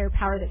there's a higher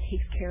power that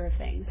takes care of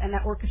things and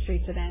that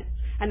orchestrates events.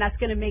 And that's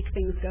going to make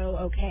things go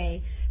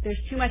okay. There's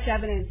too much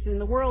evidence in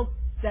the world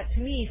that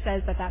to me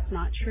says that that's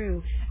not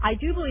true. I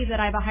do believe that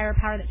I have a higher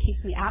power that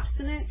keeps me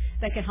abstinent,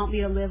 that can help me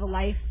to live a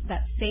life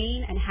that's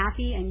sane and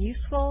happy and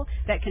useful,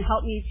 that can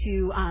help me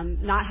to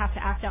not have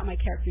to act out my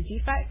character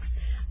defects.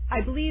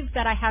 I believe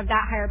that I have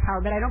that higher power,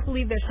 but I don't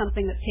believe there's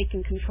something that's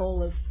taken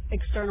control of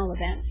external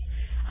events.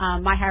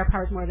 My higher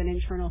power is more of an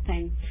internal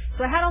thing.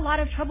 So I had a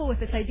lot of trouble with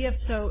this idea.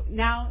 So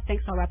now,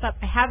 thanks, I'll wrap up.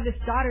 I have this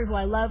daughter who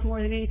I love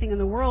more than anything in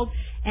the world,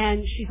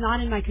 and she's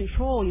not in my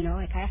control.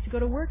 Like I have to go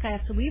to work, I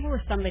have to leave her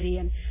with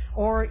somebody,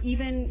 or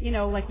even,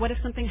 like what if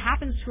something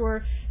happens to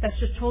her that's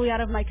just totally out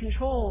of my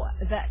control?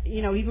 That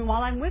even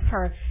while I'm with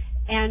her,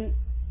 and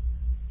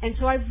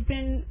so I've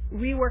been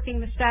reworking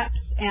the steps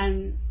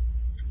and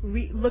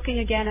looking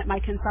again at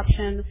my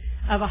conception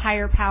of a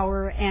higher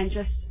power, and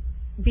just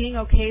being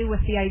okay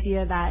with the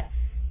idea that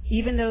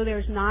even though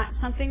there's not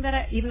something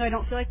even though I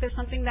don't feel like there's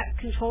something that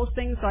controls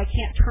things, so I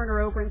can't turn her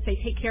over and say,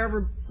 take care of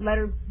her, let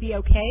her be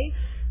okay,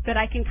 that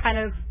I can kind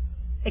of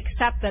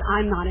accept that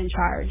I'm not in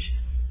charge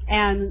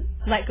and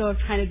let go of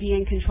trying to be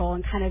in control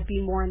and kind of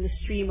be more in the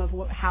stream of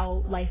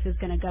how life is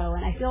going to go.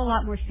 And I feel a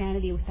lot more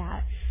sanity with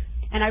that.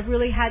 And I've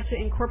really had to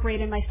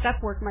incorporate in my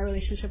step work my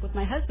relationship with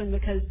my husband,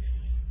 because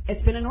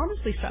it's been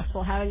enormously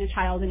stressful having a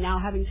child and now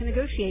having to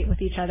negotiate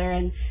with each other.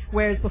 And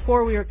whereas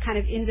before we were kind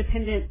of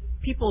independent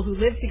people who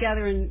lived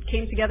together and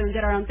came together and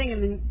did our own thing,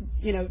 and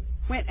then,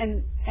 went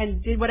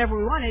and did whatever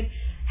we wanted,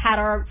 had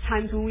our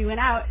times when we went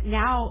out.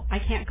 Now I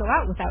can't go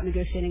out without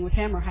negotiating with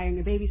him or hiring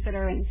a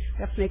babysitter, and we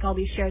have to make all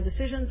these shared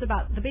decisions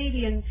about the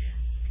baby, and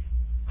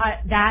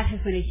that has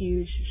been a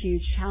huge,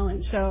 huge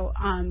challenge. So,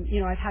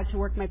 I've had to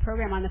work my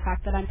program on the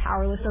fact that I'm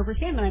powerless over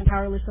him and I'm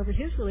powerless over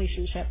his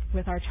relationship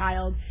with our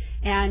child.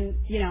 And,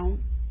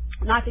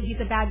 not that he's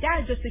a bad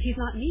dad, just that he's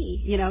not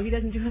me. He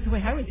doesn't do it the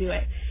way I would do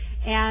it.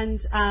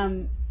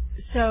 And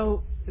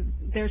so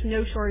there's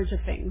no shortage of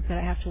things that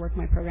I have to work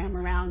my program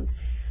around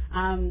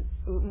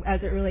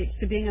as it relates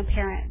to being a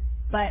parent.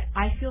 But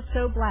I feel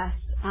so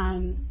blessed.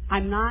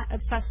 I'm not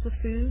obsessed with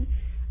food.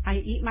 I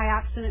eat my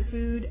abstinent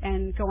food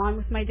and go on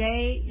with my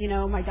day.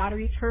 My daughter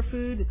eats her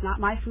food. It's not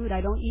my food.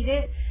 I don't eat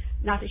it.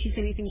 Not that she's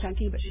anything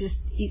junky, but she just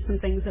eats some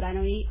things that I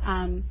don't eat.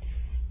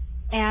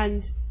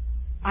 And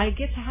I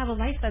get to have a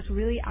life that's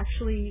really,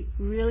 actually,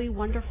 really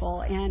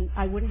wonderful. And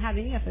I wouldn't have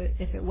any of it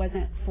if it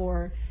wasn't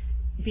for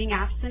being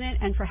abstinent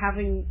and for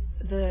having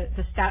the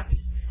steps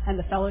and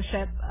the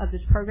fellowship of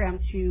this program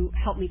to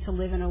help me to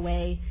live in a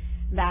way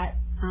that,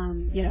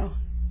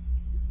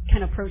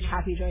 can approach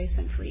happy, joyous,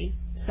 and free.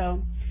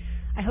 So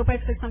I hope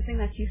I've said something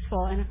that's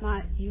useful, and if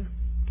not, you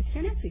get to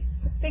hear Nancy.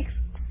 Thanks.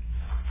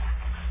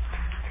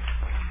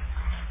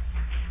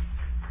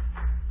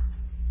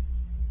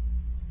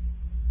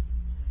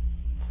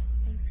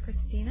 Thanks,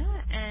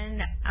 Christina.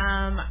 And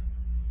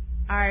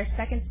our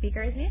second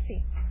speaker is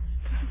Nancy.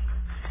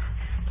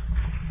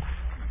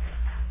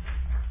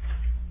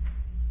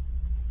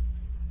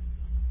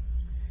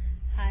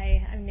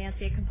 Hi, I'm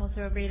Nancy, a compulsive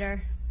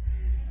overeater.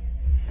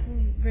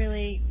 I'm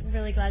really,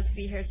 really glad to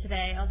be here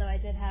today, although I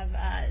did have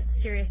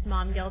serious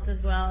mom guilt as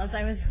well, as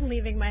I was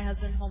leaving my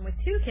husband home with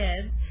 2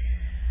 kids.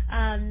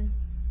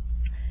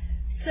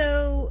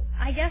 So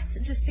I guess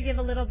just to give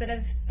a little bit of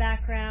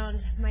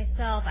background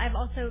myself, I've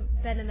also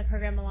been in the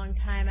program a long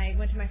time. I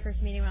went to my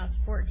first meeting when I was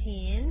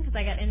 14 because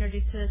I got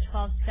introduced to the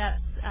 12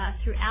 steps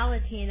through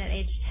Alateen at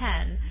age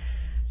 10.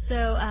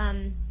 So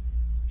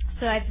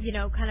I've,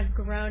 kind of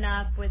grown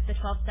up with the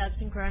 12 steps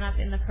and grown up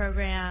in the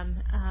program,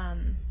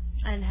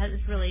 and has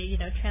really,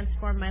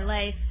 transformed my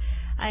life.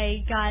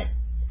 I got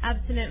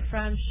abstinent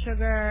from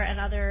sugar and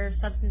other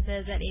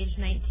substances at age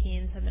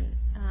 19, so I've been,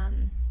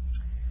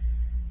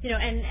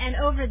 and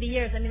over the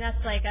years,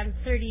 that's like, I'm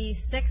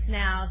 36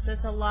 now, so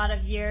it's a lot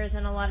of years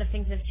and a lot of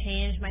things have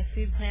changed. My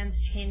food plan's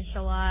changed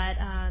a lot.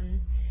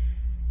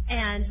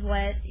 And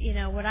what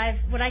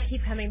I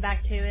keep coming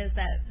back to is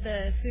that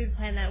the food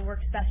plan that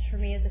works best for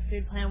me is a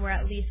food plan where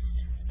at least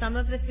some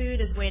of the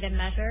food is weighed and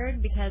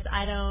measured, because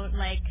I don't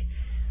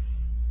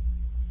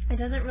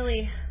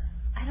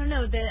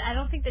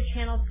think the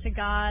channels to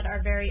God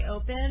are very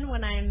open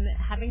when I'm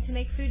having to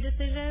make food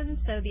decisions.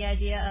 So the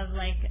idea of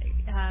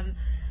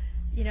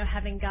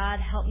having God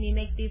help me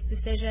make these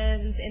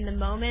decisions in the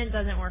moment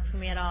doesn't work for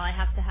me at all. I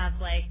have to have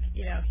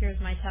here's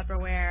my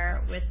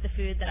Tupperware with the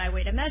food that I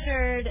weighed and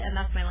measured, and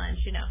that's my lunch,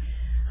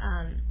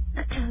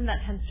 that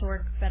tends to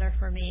work better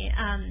for me.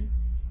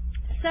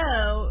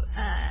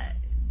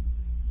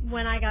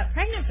 When I got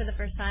pregnant for the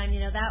first time,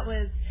 that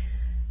was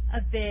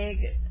a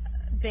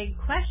big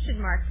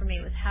question mark for me,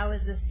 was how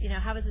is this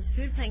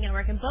food plan going to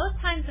work? And both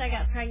times I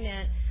got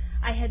pregnant,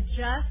 I had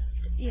just,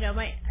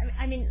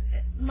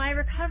 my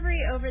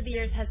recovery over the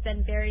years has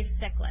been very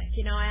cyclic.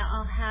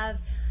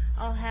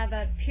 I'll have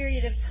a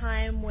period of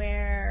time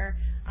where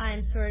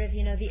I'm sort of,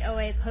 the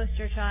OA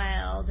poster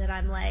child, and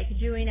I'm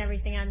doing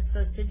everything I'm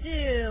supposed to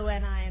do,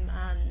 and I'm,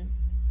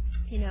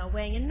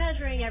 weighing and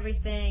measuring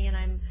everything, and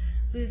I'm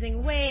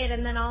losing weight,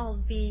 and then I'll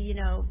be,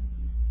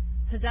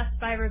 possessed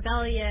by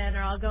rebellion,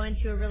 or I'll go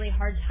into a really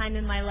hard time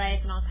in my life,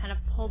 and I'll kind of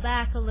pull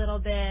back a little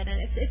bit,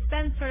 and it's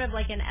been sort of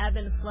like an ebb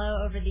and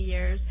flow over the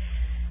years.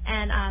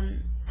 And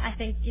I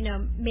think,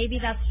 maybe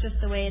that's just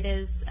the way it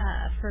is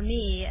for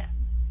me.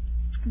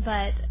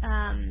 But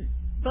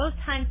both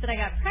times that I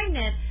got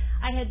pregnant,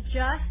 I had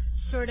just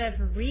sort of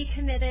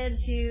recommitted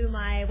to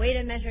my weighed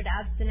and measured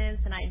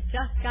abstinence, and I'd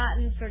just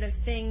gotten sort of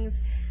things,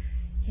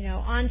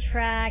 on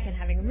track and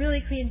having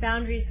really clean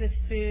boundaries with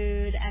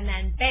food, and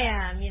then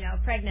bam,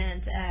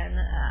 pregnant.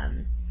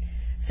 And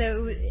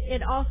so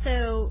it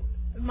also,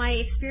 my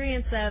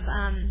experience of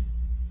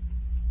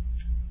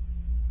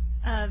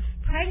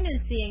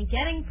pregnancy and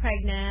getting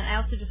pregnant, I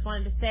also just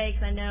wanted to say,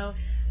 because I know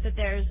that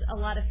there's a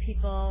lot of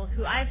people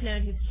who I've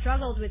known who've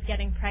struggled with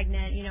getting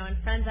pregnant, and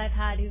friends I've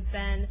had who've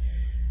been,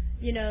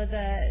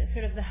 the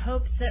sort of the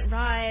hopes that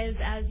rise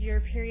as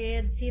your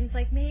period seems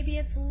like maybe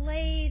it's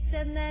late,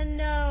 and then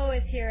no,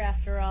 it's here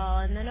after all,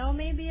 and then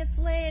maybe it's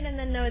late, and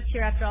then no, it's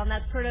here after all, and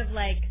that's sort of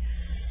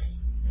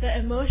the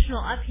emotional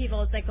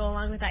upheavals that go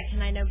along with that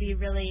can, I know, be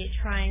really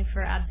trying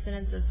for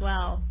abstinence as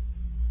well.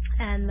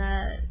 And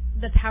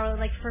the power,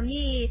 for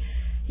me,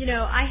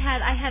 I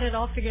had it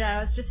all figured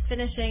out.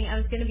 I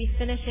was going to be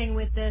finishing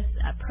with this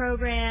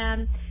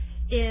program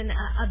in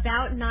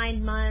about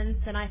 9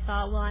 months, and I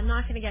thought, well, I'm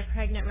not going to get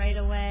pregnant right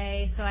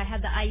away. So I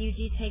had the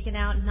IUD taken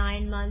out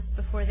 9 months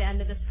before the end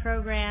of this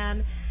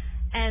program.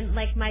 And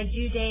my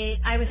due date,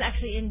 I was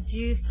actually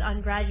induced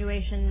on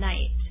graduation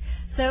night.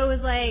 So it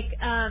was so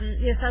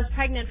I was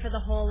pregnant for the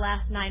whole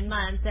last 9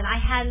 months, and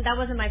that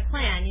wasn't my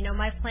plan.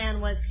 My plan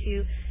was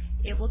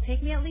it will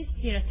take me at least,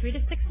 3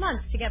 to 6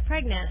 months to get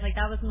pregnant.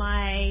 That was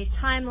my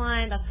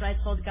timeline. That's what I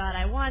told God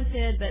I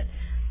wanted, but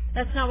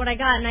that's not what I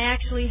got. And I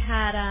actually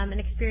had an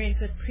experience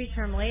with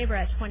preterm labor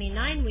at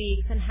 29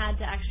 weeks and had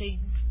to actually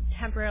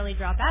temporarily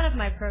drop out of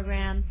my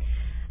program.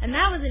 And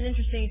that was an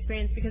interesting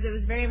experience because it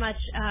was very much,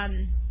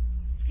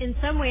 in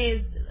some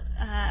ways,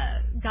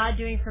 God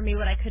doing for me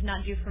what I could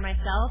not do for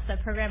myself. The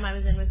program I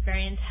was in was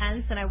very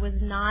intense, and I was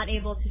not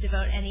able to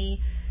devote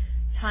any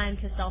time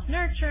to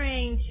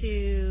self-nurturing,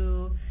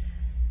 to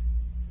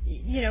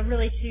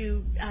really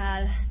to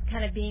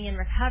kind of being in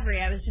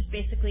recovery. I was just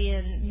basically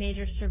in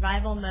major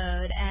survival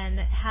mode, and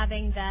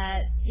having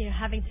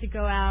to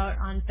go out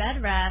on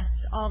bed rest,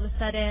 all of a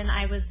sudden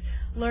I was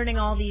learning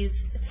all these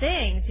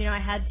things. I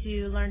had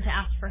to learn to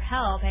ask for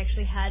help. I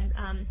actually had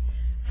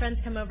friends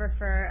come over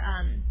for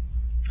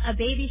a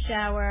baby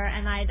shower,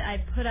 and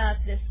I'd put up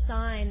this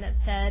sign that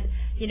said,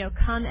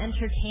 come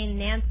entertain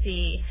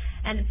Nancy.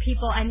 And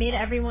I made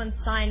everyone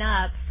sign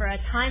up for a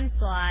time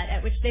slot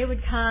at which they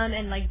would come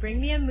and bring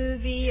me a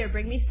movie or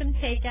bring me some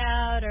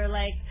takeout or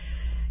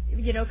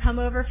come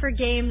over for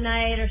game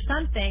night or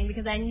something,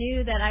 because I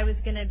knew that I was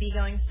going to be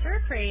going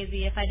stir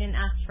crazy if I didn't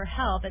ask for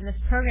help. And this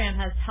program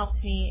has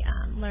helped me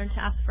learn to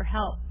ask for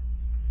help.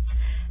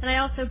 And I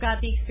also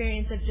got the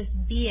experience of just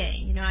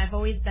being. I've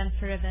always been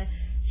sort of a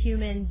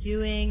human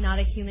doing, not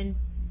a human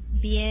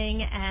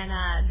being.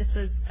 And this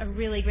was a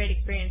really great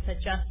experience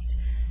that just,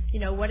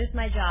 what is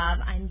my job?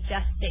 I'm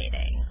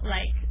gestating.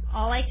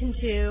 All I can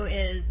do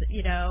is,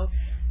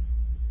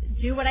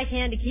 do what I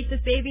can to keep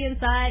this baby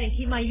inside and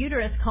keep my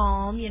uterus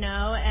calm,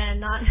 and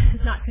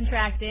not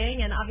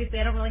contracting. And obviously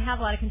I don't really have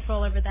a lot of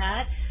control over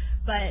that.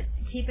 but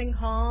keeping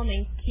calm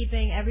and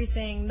keeping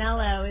everything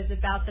mellow is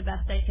about the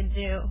best I can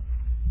do.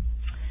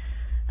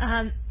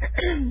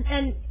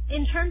 And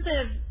in terms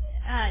of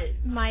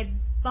my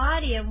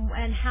body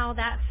and how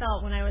that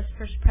felt when I was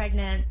first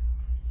pregnant,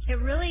 it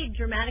really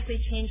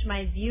dramatically changed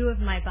my view of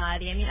my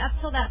body. I mean, up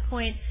till that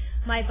point,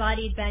 my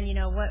body had been,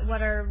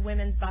 what are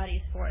women's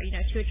bodies for?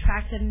 To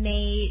attract a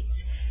mate,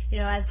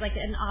 as like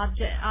an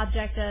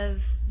object of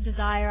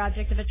desire,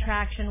 object of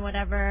attraction,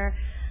 whatever.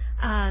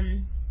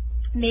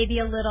 Maybe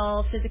a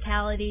little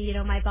physicality,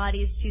 my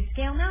body's to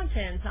scale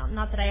mountains.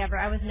 Not that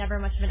I was never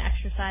much of an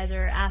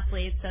exerciser or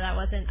athlete, so I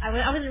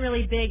wasn't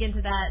really big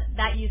into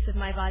that use of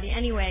my body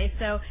anyway.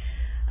 So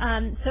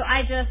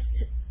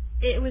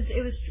it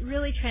was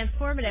really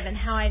transformative in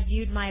how I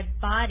viewed my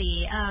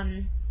body.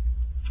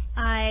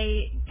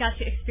 I got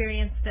to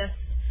experience this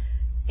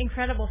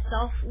incredible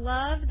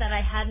self-love that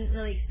I hadn't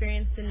really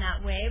experienced in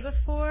that way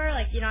before.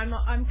 Like,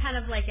 I'm kind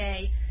of like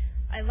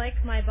I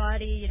like my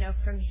body,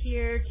 from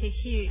here to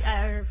here,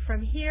 or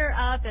from here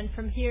up and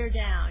from here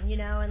down,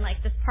 and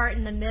like this part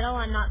in the middle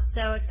I'm not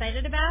so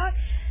excited about.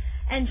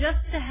 And just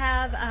to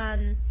have,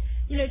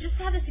 just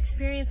to have this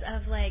experience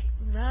of like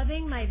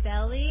rubbing my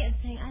belly and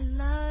saying, I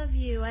love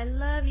you, I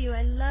love you,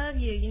 I love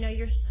you,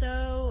 you're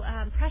so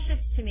precious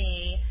to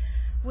me,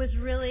 was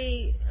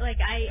really, like,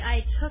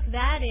 I took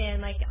that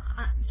in, like,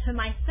 to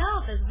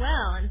myself as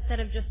well, instead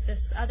of just this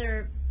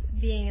other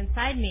being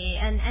inside me.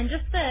 And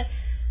just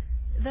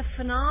the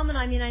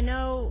phenomenal, I mean, I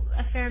know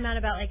a fair amount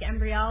about, like,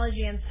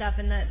 embryology and stuff,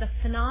 and the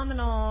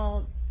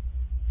phenomenal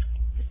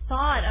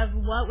thought of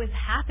what was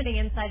happening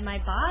inside my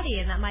body,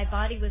 and that my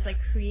body was, like,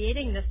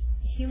 creating this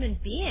human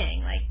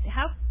being. Like,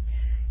 how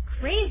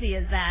crazy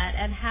is that,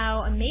 and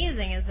how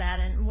amazing is that,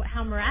 and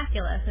how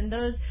miraculous. And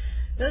those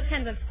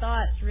kinds of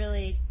thoughts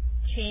really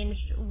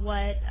changed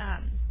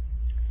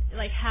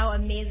like how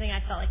amazing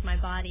I felt like my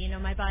body.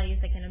 My body is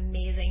like an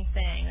amazing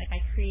thing. Like, I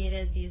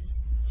created these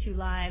two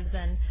lives,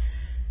 and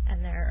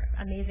they're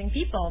amazing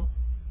people.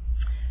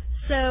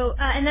 So,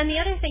 and then the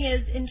other thing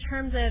is, in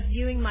terms of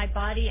viewing my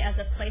body as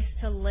a place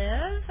to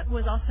live,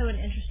 was also an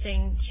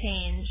interesting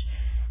change.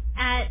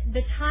 At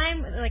the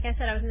time, like I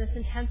said, I was in this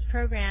intense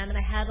program, and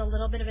I had a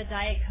little bit of a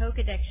Diet Coke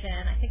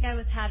addiction. I think I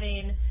was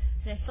having,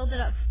 and I filled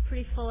it up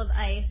pretty full of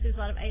ice. There's a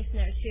lot of ice in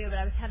there too, but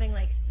I was having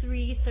like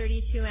 3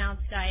 32-ounce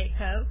Diet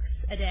Cokes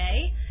a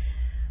day.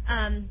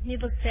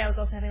 Needless to say, I was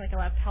also having like a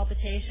lot of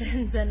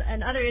palpitations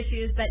and other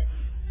issues. But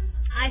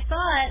I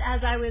thought,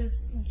 as I was,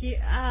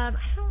 I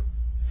don't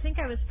think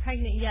I was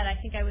pregnant yet. I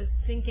think I was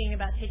thinking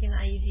about taking the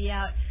IUD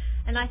out,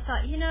 and I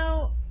thought,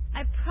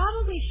 I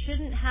probably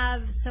shouldn't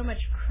have so much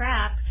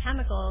crap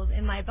chemicals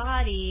in my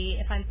body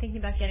if I'm thinking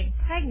about getting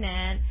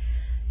pregnant,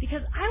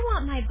 because I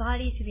want my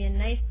body to be a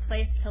nice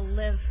place to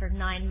live for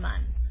 9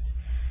 months.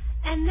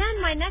 And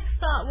then my next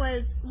thought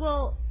was,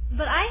 well,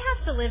 but I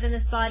have to live in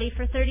this body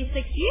for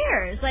 36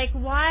 years. Like,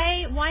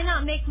 why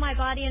not make my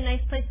body a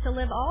nice place to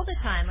live all the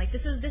time? Like,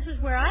 this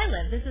is where I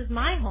live. This is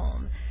my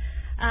home.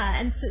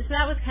 And so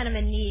that was kind of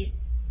a neat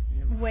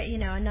way,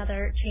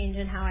 another change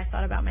in how I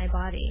thought about my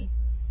body.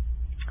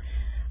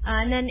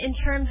 And then in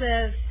terms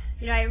of,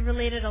 I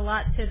related a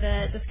lot to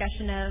the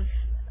discussion of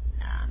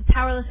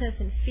powerlessness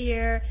and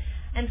fear.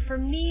 And for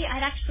me,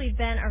 I'd actually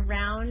been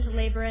around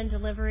labor and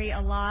delivery a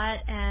lot,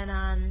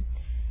 and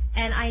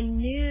I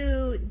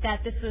knew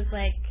that this was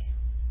like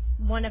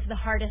one of the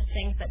hardest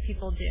things that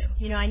people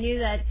do. I knew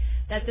that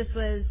this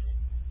was,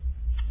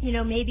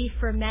 maybe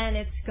for men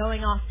it's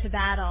going off to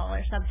battle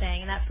or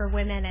something, and that for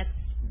women it's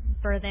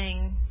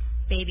birthing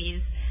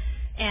babies,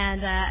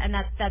 and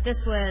that this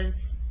was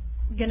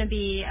going to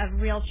be a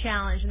real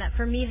challenge, and that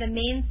for me the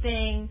main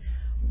thing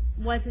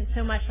wasn't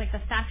so much like the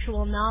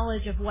factual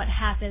knowledge of what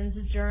happens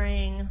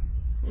during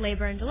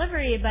labor and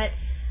delivery, but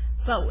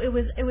it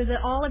was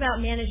all about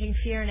managing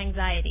fear and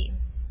anxiety.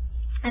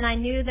 And I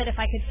knew that if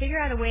I could figure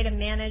out a way to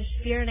manage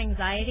fear and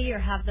anxiety, or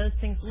have those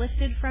things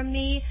lifted from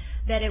me,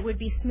 that it would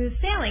be smooth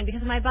sailing,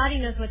 because my body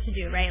knows what to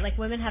do, right? Like,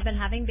 women have been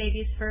having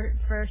babies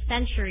for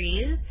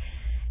centuries,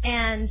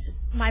 and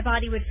my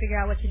body would figure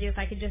out what to do if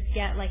I could just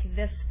get like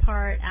this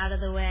part out of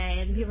the way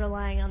and be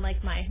relying on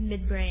like my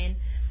midbrain.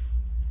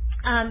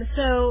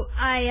 So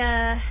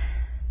I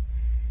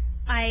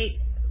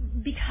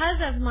because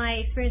of my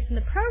experience in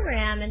the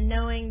program, and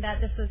knowing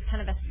that this was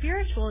kind of a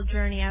spiritual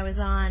journey I was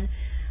on,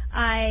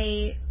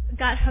 I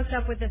got hooked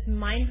up with this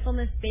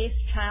mindfulness-based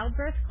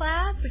childbirth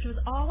class, which was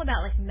all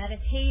about like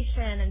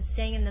meditation and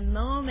staying in the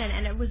moment,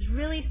 and it was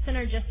really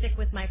synergistic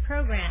with my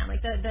program.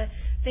 Like the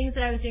things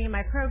that I was doing in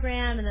my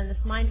program, and then this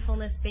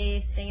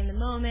mindfulness-based staying in the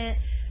moment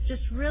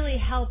just really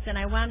helped, and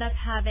I wound up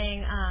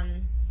having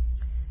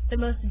the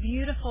most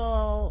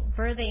beautiful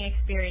birthing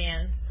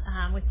experience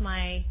with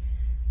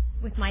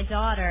my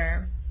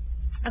daughter.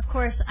 Of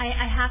course,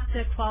 I have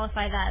to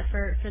qualify that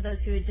for those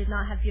who did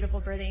not have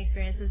beautiful birthing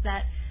experiences,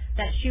 that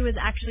she was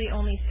actually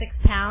only 6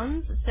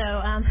 pounds.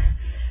 So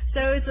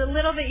it's a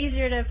little bit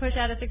easier to push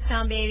out a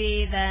 6-pound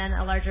baby than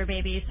a larger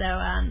baby. So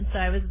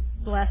I was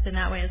blessed in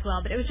that way as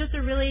well. But it was just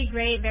a really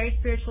great, very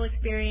spiritual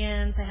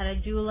experience. I had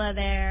a doula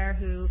there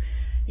who,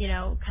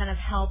 kind of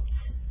helped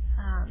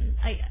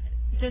I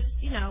just,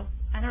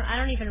 I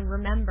don't even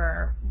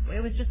remember.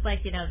 It was just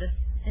like, this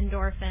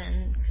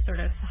endorphin sort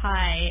of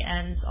high,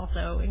 and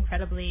also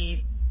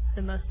incredibly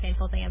the most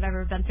painful thing I've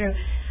ever been through.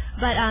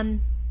 But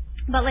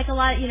like a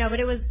lot, but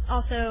it was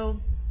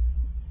also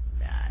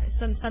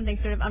something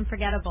sort of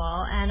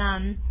unforgettable,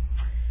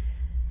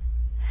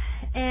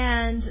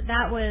 and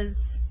that was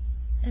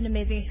an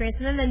amazing experience.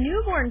 And then the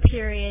newborn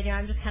period,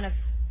 I'm just kind of,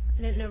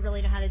 I didn't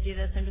really know how to do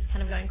this. I'm just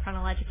kind of going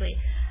chronologically.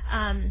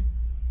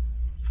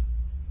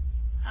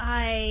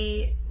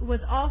 I was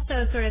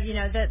also sort of,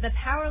 the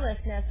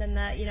powerlessness and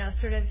the,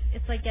 sort of,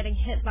 it's like getting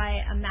hit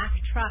by a Mack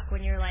truck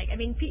when you're like,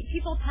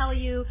 people tell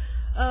you,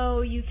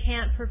 oh, you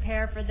can't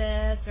prepare for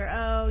this, or,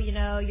 oh,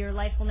 your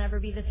life will never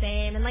be the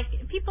same. And like,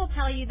 people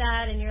tell you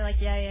that, and you're like,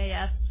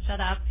 yeah,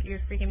 shut up, you're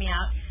freaking me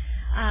out.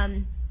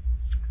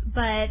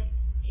 But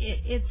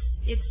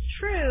it's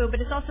true, but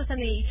it's also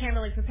something that you can't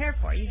really prepare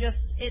for. It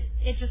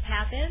just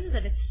happens,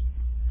 and it's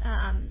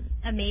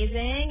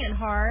amazing and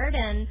hard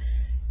and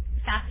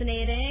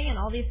fascinating and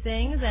all these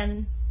things,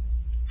 and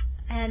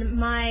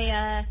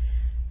my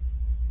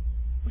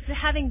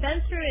having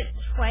been through it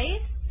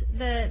twice,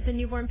 the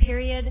newborn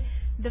period,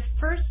 the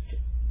first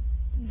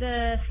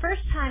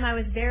time I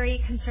was very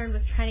concerned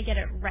with trying to get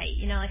it right.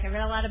 Like I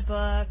read a lot of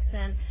books,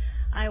 and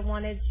I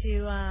wanted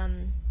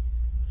to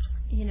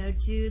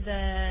do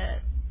the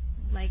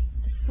like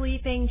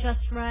sleeping just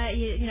right.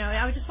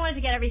 I just wanted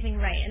to get everything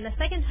right. And the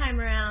second time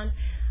around,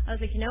 I was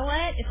like, you know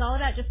what? It's all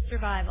about just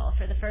survival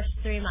for the first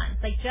 3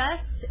 months. Like,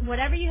 just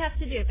whatever you have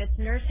to do. If it's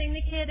nursing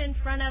the kid in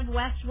front of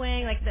West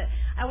Wing,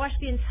 I watched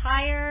the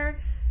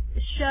entire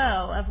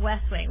show of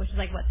West Wing, which is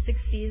 6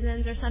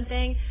 seasons or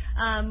something,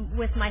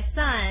 with my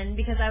son,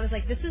 because I was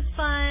like, this is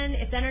fun,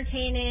 it's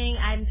entertaining,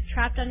 I'm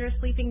trapped under a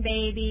sleeping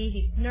baby,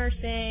 he's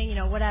nursing,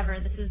 whatever.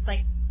 This is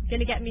going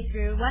to get me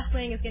through. West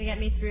Wing is going to get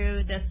me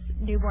through this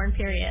newborn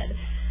period.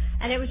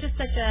 And it was just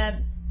such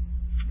a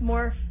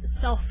more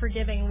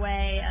self-forgiving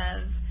way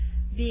of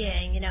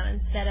being,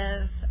 instead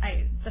of,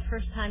 the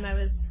first time I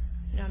was,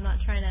 I'm not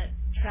trying to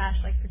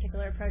trash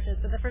particular approaches,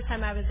 but the first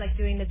time I was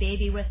doing the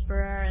baby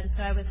whisperer, and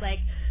so I was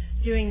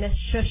doing this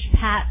shush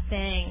pat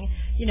thing,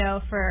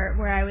 for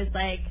where I was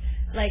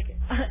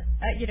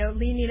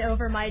leaning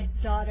over my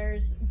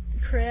daughter's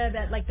crib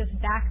at this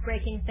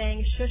back-breaking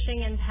thing,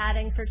 shushing and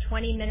patting for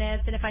 20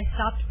 minutes, and if I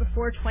stopped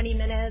before 20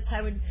 minutes,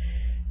 I would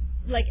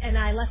and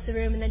I left the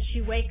room, and then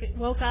she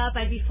woke up,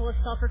 I'd be full of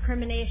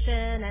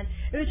self-recrimination, and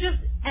it was just,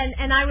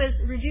 and I was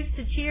reduced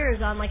to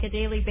tears on a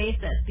daily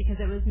basis because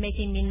it was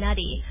making me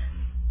nutty.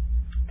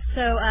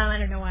 So, I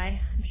don't know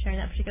why I'm sharing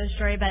that particular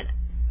story, but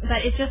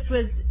it just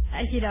was,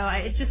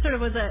 it just sort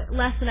of was a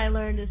lesson I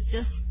learned, is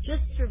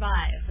just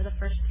survive for the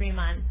first 3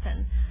 months,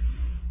 and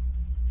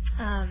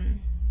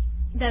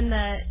then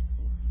the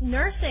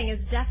nursing is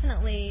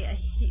definitely a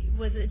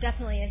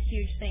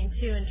huge thing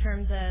too, in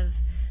terms of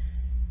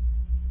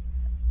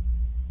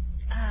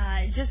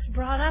it just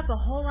brought up a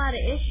whole lot of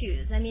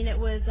issues. It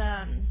was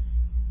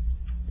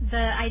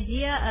the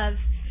idea of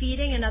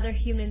feeding another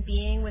human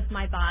being with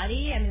my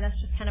body. That's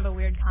just kind of a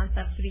weird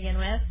concept to begin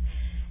with,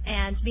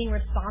 and being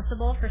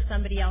responsible for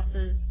somebody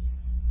else's,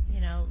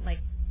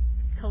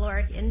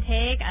 caloric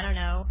intake. I don't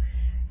know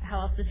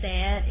how else to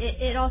say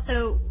it. It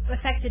also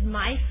affected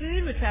my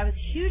food, which I was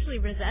hugely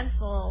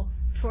resentful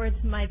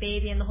towards my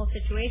baby and the whole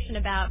situation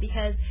about,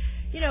 because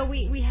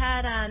we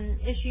had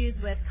issues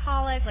with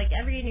colic, like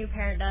every new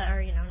parent does,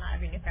 or not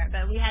every new parent,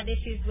 but we had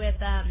issues with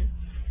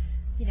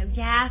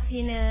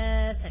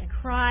gassiness and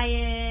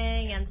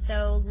crying, and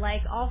so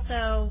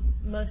also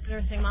most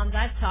nursing moms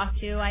I've talked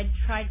to, I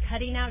tried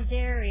cutting out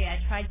dairy, I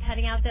tried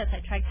cutting out this, I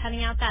tried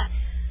cutting out that,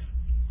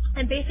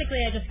 and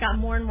basically I just got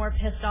more and more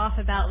pissed off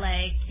about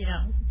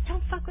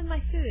don't fuck with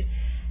my food,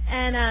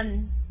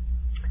 and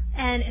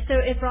so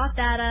it brought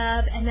that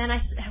up, and then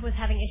I was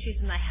having issues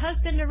with my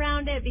husband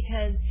around it,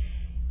 because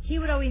he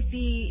would always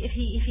be, if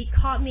he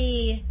caught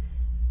me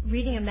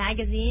reading a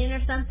magazine or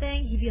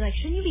something, he'd be like,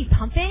 shouldn't you be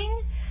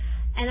pumping?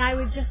 And I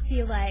would just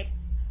be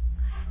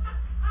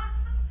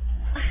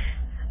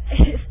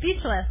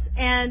speechless.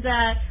 And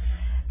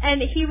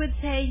he would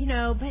say,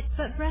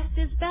 but breast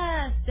is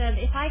best, and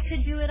if I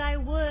could do it, I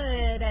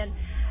would, and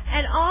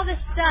all this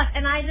stuff.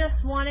 And I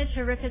just wanted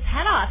to rip his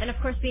head off. And of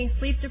course, being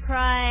sleep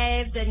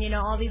deprived, and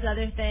all these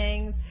other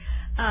things.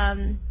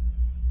 And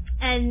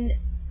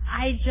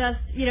I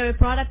just, it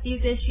brought up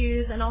these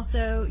issues, and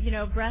also,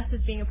 breast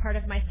as being a part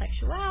of my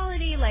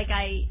sexuality.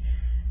 I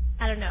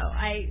don't know.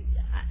 I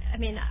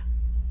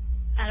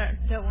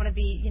don't want to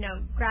be,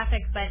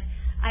 graphic, but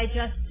I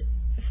just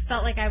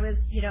felt like I was,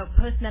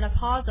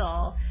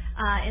 postmenopausal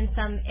in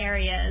some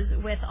areas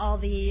with all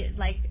the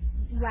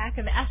lack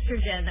of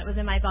estrogen that was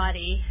in my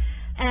body,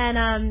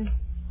 and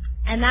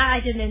that I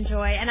didn't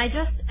enjoy. And I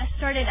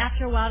started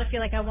after a while to feel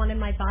like I wanted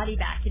my body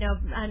back.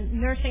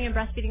 Nursing and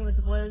breastfeeding was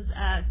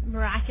a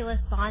miraculous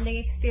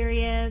bonding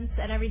experience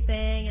and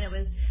everything, and it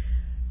was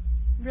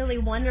really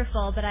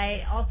wonderful. But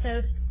I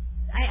also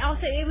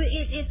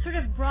it sort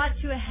of brought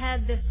to a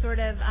head this sort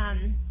of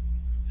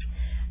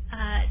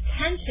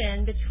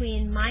tension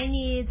between my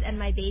needs and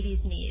my baby's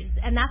needs.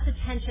 And that's a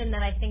tension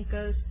that I think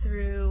goes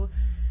through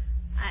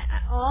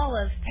all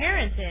of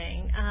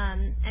parenting.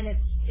 And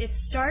it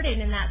started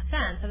in that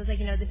sense. I was like,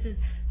 this is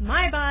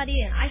my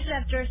body and I should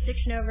have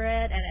jurisdiction over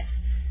it. And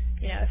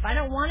if I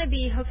don't want to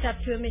be hooked up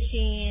to a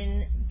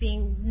machine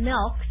being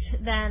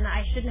milked, then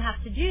I shouldn't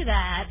have to do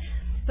that.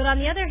 But on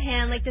the other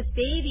hand, like, this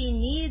baby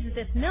needs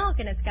this milk,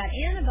 and it's got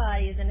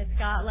antibodies, and it's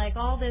got like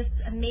all this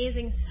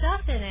amazing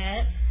stuff in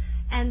it.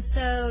 And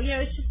so,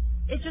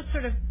 it just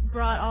sort of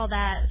brought all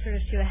that sort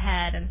of to a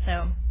head. And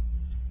so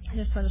I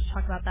just wanted to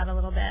talk about that a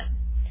little bit.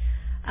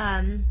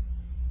 And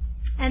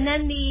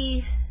then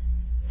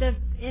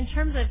in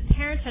terms of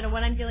parenthood and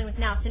what I'm dealing with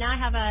now. So now I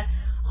have a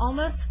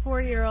almost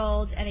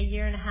 4-year-old and a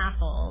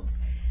 1.5-year-old.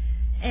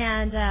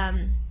 And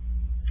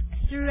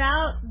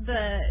throughout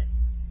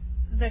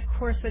the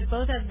course with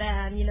both of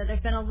them,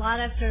 there's been a lot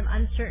of sort of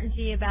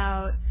uncertainty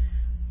about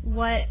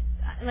what,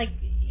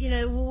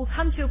 we'll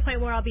come to a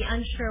point where I'll be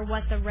unsure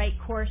what the right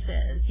course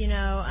is,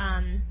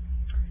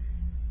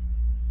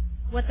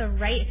 what the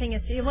right thing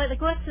is,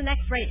 what's the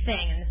next right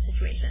thing in this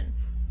situation.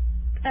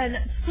 And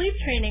sleep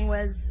training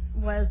was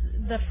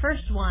the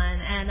first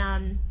one,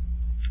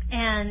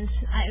 and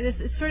this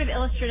is sort of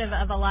illustrative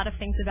of a lot of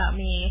things about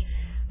me,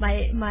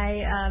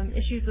 my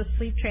issues with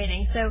sleep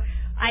training. So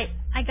I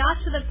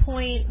got to the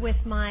point with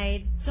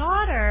my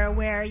daughter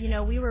where,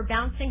 we were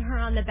bouncing her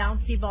on the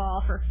bouncy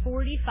ball for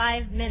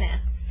 45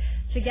 minutes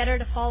to get her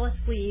to fall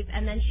asleep,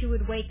 and then she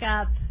would wake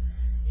up,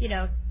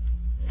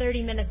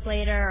 30 minutes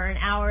later or an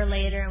hour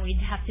later, and we'd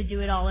have to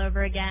do it all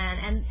over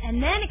again.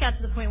 And then it got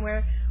to the point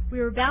where we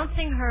were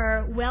bouncing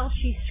her while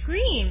she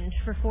screamed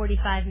for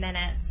 45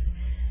 minutes.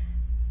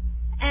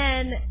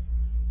 And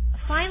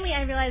finally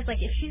I realized,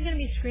 if she's going to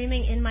be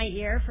screaming in my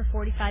ear for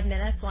 45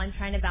 minutes while I'm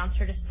trying to bounce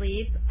her to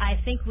sleep, I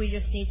think we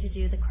just need to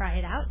do the cry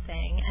it out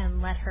thing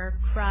and let her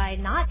cry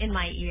not in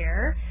my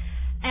ear.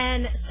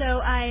 And so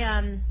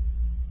I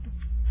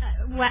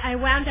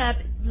wound up,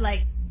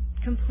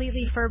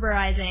 completely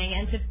Ferberizing.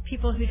 And to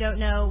people who don't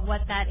know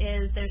what that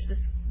is, there's this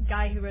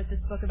guy who wrote this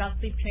book about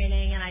sleep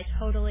training, and I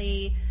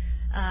totally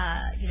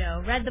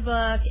read the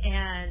book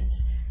and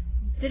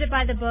did it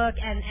by the book,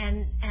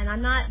 and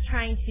I'm not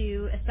trying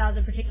to espouse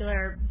a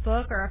particular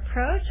book or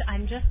approach.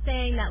 I'm just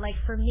saying that,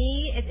 for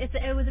me,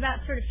 it was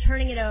about sort of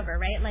turning it over,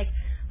 right?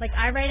 Like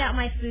I write out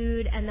my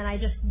food, and then I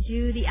just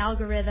do the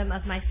algorithm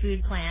of my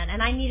food plan,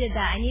 and I needed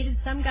that. I needed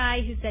some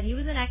guy who said he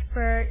was an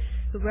expert,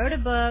 who wrote a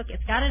book.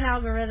 It's got an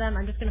algorithm.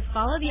 I'm just going to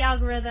follow the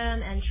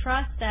algorithm and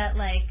trust that,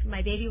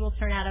 my baby will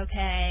turn out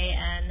okay,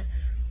 and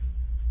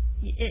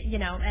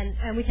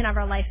and we can have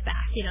our life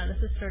back.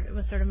 This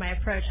was sort of my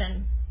approach.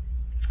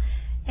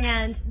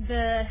 And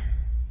the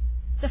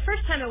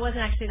first time it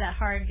wasn't actually that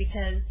hard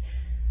because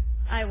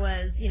I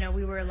was,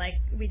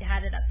 we'd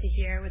had it up to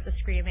here with the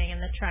screaming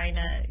and the trying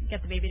to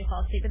get the baby to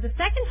fall asleep. But the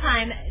second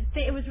time,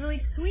 it was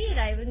really sweet.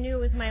 I knew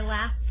it was my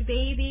last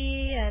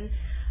baby, and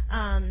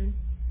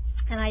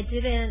I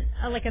didn't,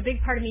 a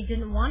big part of me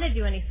didn't want to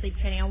do any sleep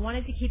training. I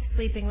wanted to keep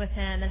sleeping with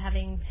him and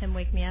having him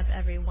wake me up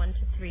every 1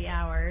 to 3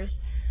 hours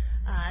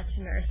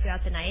to nurse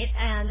throughout the night.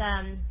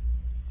 And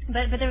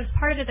but there was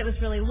part of it that was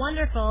really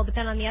wonderful. But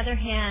then on the other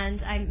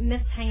hand, I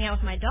missed hanging out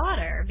with my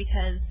daughter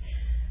because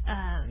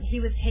he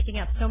was taking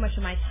up so much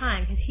of my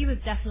time, because he was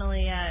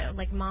definitely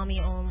mommy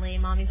only.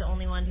 Mommy's the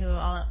only one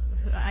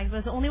I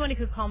was the only one who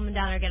could calm him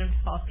down or get him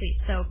to fall asleep.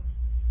 So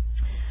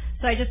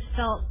I just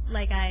felt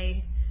like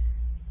I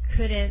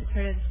couldn't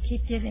sort of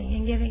keep giving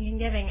and giving and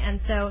giving.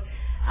 And so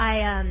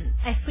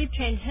I sleep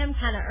trained him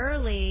kind of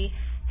early.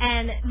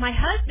 And my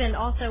husband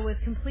also was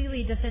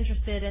completely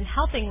disinterested in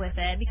helping with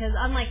it, because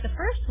unlike the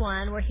first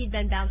one where he'd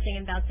been bouncing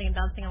and bouncing and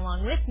bouncing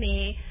along with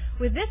me,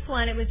 with this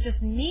one it was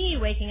just me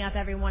waking up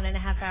every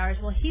 1.5 hours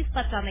while he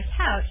slept on the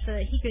couch so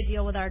that he could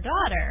deal with our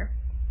daughter,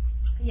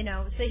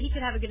 so he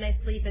could have a good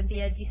night's sleep and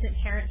be a decent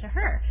parent to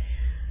her.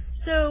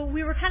 So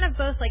we were kind of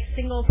both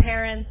single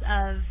parents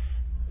of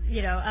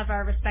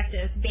our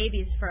respective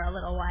babies for a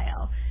little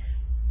while,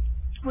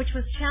 which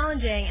was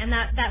challenging. And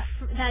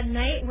that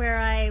night where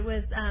I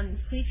was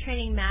sleep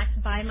training Max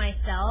by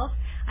myself,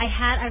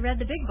 I read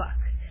the Big Book.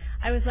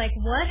 I was like,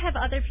 what have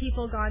other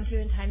people gone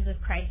through in times of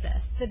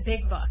crisis? The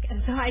Big Book.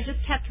 And so I just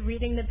kept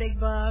reading the Big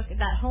Book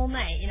that whole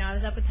night. I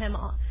was up with him.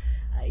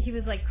 He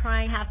was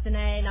crying half the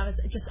night, and I was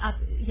just up,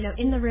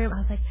 in the room. I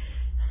was like,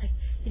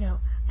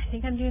 I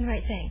think I'm doing the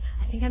right thing.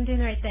 I think I'm doing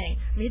the right thing.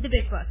 Read the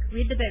Big Book.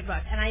 Read the Big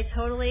Book. And I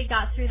totally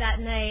got through that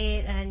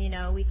night, and,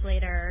 a week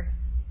later,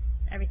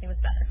 everything was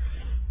better.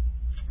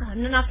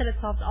 Not that it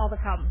solved all the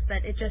problems,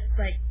 but it just,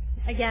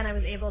 again, I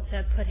was able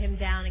to put him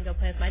down and go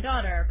play with my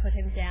daughter, or put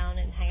him down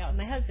and hang out with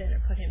my husband,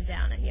 or put him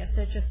down. And,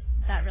 so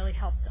that really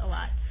helped a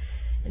lot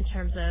in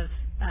terms of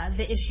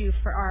the issue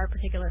for our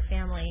particular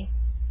family.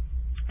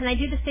 And I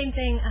do the same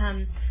thing,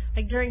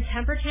 during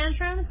temper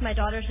tantrums. My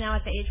daughter's now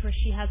at the age where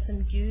she has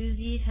some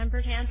doozy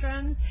temper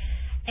tantrums,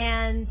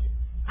 and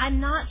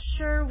I'm not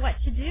sure what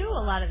to do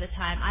a lot of the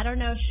time. I don't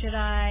know, should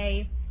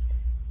I,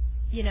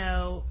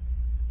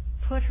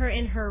 put her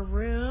in her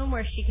room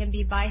where she can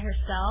be by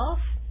herself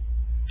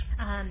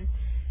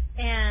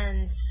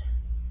and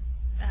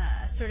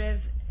sort of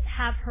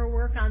have her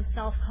work on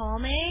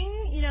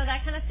self-calming,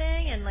 that kind of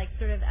thing, and like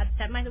sort of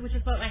upset myself, which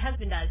is what my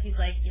husband does. He's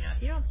like,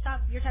 if you don't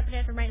stop your type of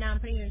tantrum right now, I'm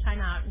putting you in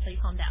timeout until you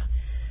calm down.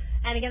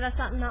 And again, that's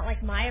not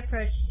like my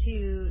approach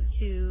to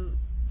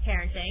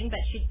parenting, but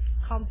she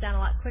calms down a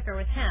lot quicker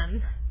with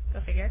him. Go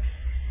figure.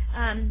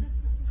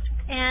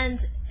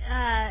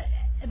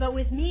 But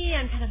with me,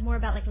 I'm kind of more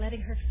about like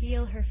letting her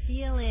feel her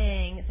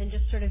feelings and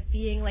just sort of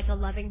being like a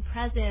loving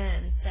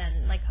presence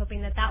and like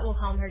hoping that will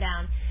calm her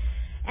down.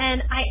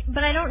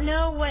 But I don't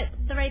know what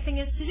the right thing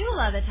is to do a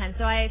lot of the time.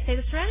 So I say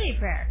the Serenity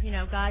Prayer.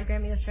 God,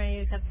 grant me the serenity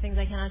to accept the things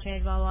I cannot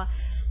change, blah, blah,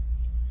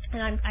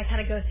 blah. And I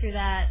kind of go through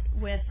that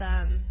with,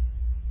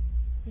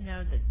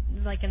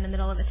 like in the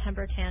middle of a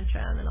temper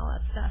tantrum and all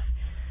that stuff.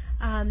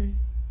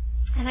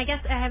 And I guess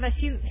I have a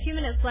few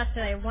minutes left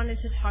that I wanted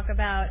to talk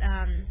about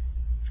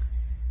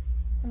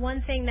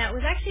one thing that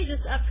was actually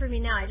just up for me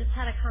now. I just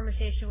had a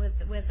conversation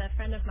with a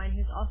friend of mine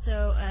who's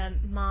also a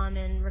mom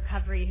in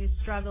recovery who's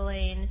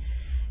struggling.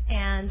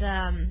 And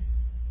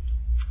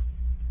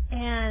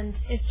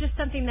it's just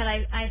something that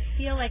I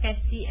feel like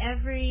I see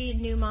every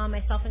new mom,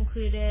 myself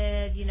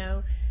included,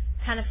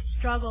 kind of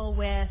struggle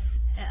with,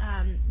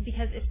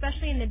 because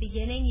especially in the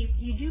beginning,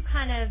 you do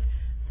kind of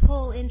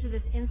pull into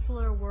this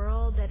insular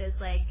world that is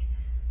like,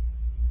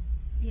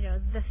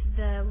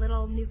 the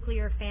little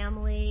nuclear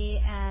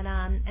family,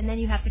 and then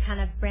you have to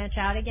kind of branch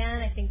out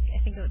again. I think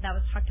that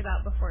was talked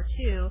about before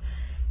too.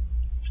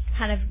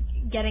 Kind of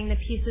getting the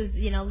pieces,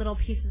 little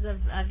pieces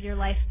of your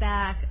life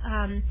back.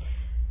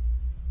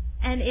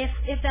 And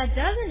if that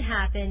doesn't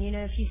happen,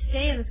 if you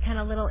stay in this kind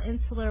of little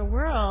insular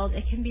world,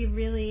 it can be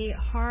really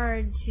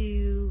hard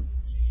to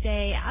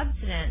stay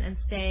abstinent and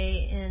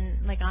stay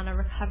in like on a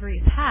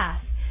recovery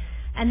path.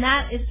 And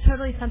that is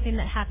totally something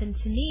that happened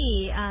to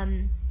me.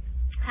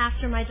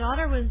 After my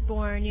daughter was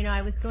born,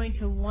 I was going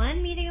to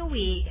one meeting a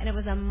week, and it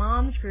was a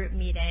mom's group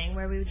meeting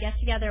where we would get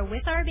together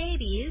with our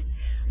babies,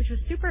 which was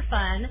super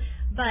fun.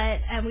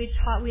 And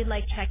we'd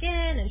like check in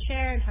and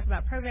share and talk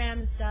about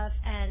programs and stuff.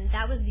 And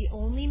that was the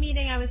only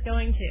meeting I was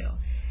going to.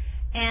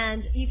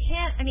 And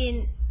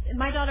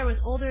my daughter was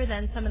older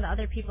than some of the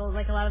other people.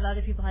 Like a lot of the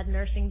other people had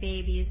nursing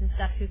babies and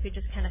stuff who could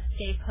just kind of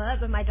stay put.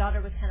 But my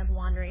daughter was kind of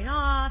wandering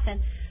off, and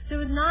so it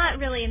was not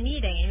really a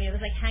meeting. It was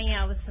like hanging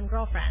out with some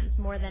girlfriends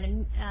more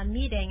than a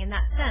meeting in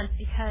that sense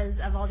because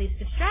of all these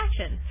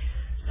distractions.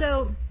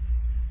 So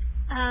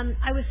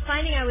I was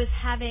finding I was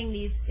having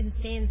these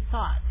insane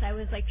thoughts. I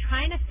was like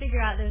trying to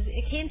figure out.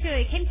 It came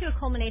to a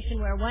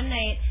culmination where one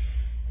night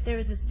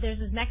there's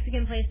this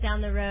Mexican place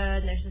down the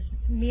road, and there's this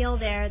meal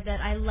there that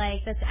I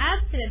like that's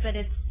abstinent, but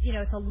it's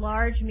it's a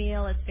large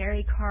meal. It's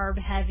very carb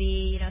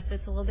heavy, so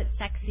it's a little bit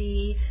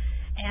sexy.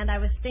 And I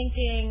was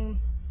thinking,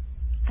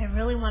 I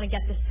really want to get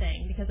this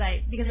thing because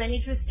I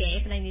need to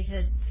escape and I need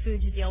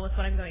food to deal with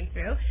what I'm going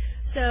through.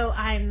 So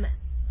I'm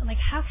like,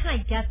 how can I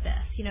get this?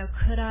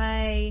 Could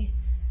I,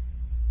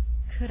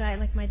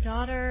 like my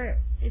daughter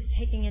is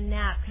taking a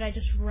nap, could I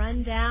just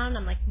run down?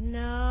 I'm like,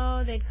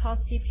 no, they'd call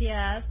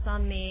CPS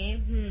on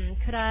me.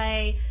 Could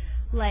I,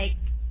 like,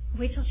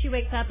 wait till she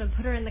wakes up and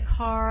put her in the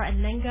car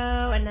and then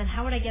go? And then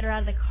how would I get her out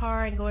of the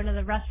car and go into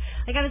the restaurant?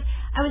 Like, I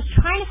was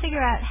trying to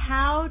figure out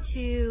how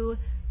to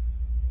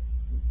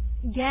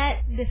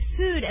get the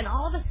food, and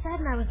all of a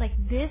sudden I was like,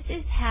 this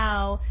is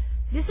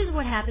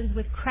what happens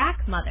with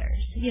crack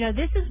mothers.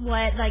 This is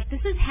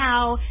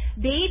how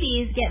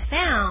babies get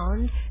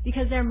found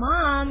because their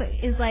mom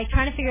is like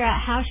trying to figure out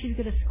how she's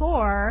going to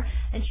score,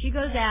 and she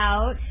goes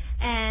out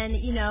and,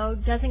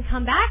 doesn't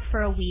come back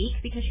for a week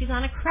because she's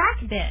on a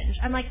crack binge.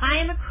 I'm like, I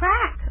am a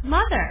crack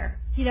mother,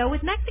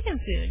 with Mexican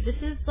food. This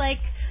is like,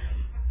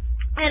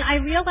 and I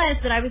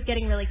realized that I was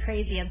getting really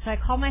crazy, and so I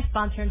called my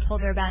sponsor and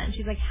told her about it, and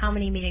she's like, how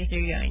many meetings are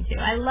you going to?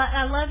 I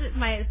love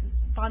my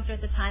sponsor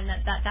at the time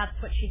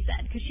that's what she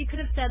said, because she could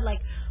have said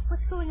like,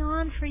 what's going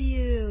on for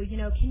you?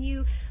 Can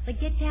you like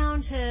get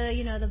down to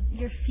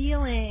your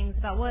feelings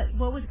about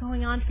what was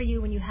going on for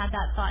you when you had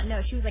that thought?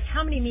 No, she was like,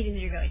 how many meetings are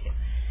you going to?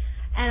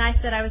 And I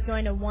said I was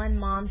going to one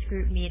mom's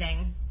group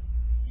meeting.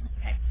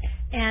 Okay,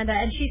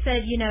 and she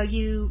said,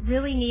 you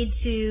really need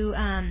to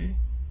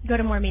go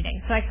to more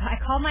meetings. So I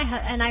called my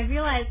husband, and I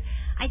realized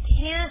I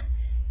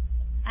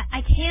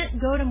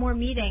can't go to more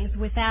meetings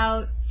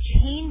without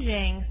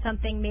changing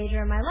something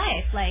major in my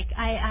life. Like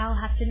I'll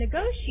have to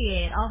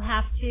negotiate. I'll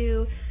have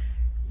to,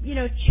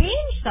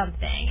 change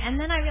something. And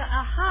then I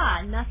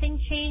realized, nothing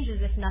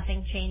changes if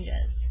nothing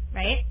changes,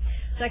 right?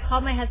 So I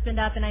called my husband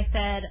up and I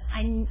said,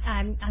 I'm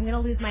going to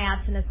lose my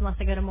abstinence unless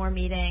I go to more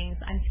meetings.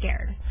 I'm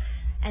scared.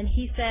 And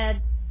he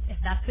said, if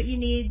that's what you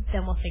need,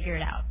 then we'll figure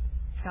it out.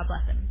 God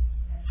bless him.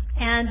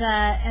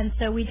 And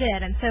so we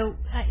did. And so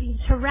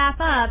to wrap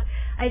up,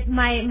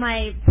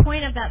 my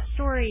point of that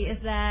story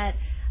is that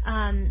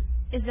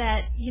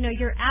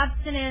your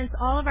abstinence,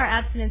 all of our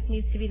abstinence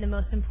needs to be the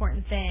most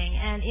important thing.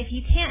 And if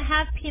you can't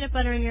have peanut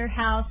butter in your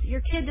house,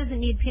 your kid doesn't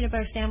need peanut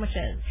butter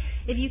sandwiches.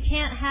 If you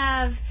can't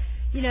have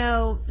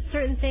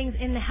certain things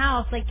in the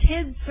house, like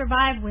kids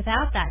survive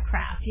without that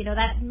crap.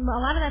 That a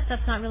lot of that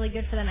stuff's not really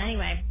good for them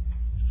anyway.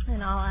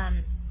 I'll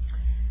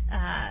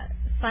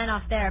sign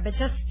off there. But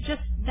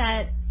just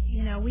that,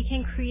 we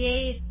can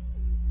create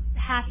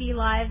happy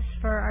lives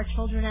for our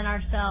children and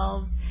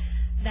ourselves,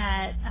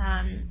 that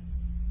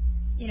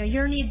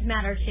your needs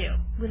matter too.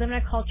 We live in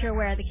a culture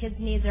where the kids'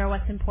 needs are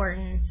what's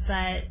important,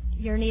 but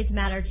your needs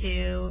matter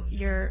too.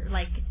 You're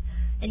like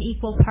an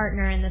equal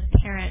partner in this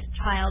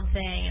parent-child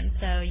thing, and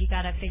so you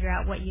got to figure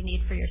out what you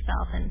need for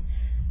yourself and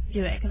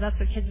do it, because that's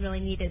what kids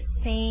really need, is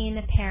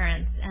sane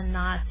parents, and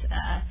not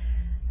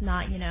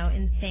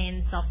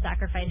insane,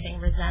 self-sacrificing,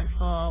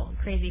 resentful,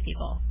 crazy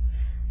people.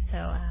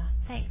 So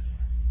thanks.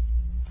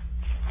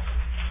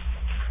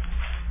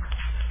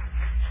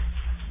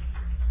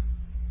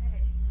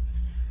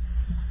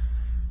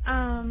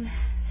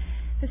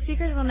 The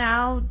speakers will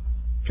now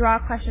draw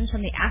questions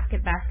from the Ask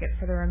It basket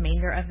for the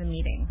remainder of the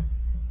meeting.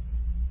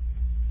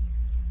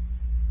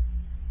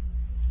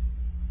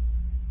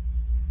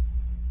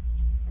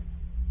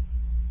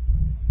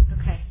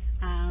 Okay.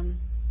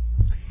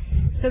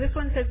 So this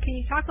one says, can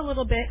you talk a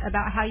little bit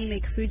about how you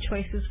make food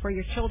choices for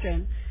your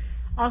children?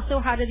 Also,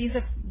 how do these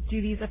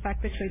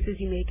affect the choices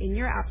you make in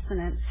your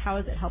abstinence? How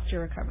has it helped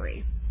your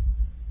recovery?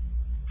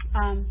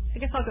 I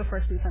guess I'll go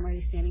first since I'm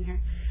already standing here.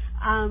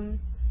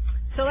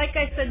 So like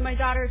I said, my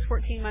daughter is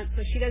 14 months,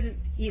 so she doesn't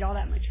eat all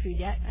that much food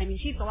yet. I mean,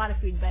 she eats a lot of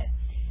food, but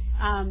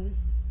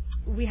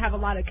we have a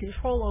lot of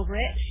control over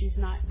it. She's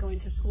not going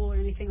to school or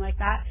anything like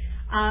that.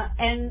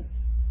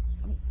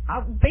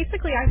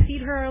 Basically, I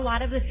feed her a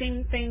lot of the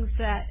same things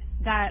that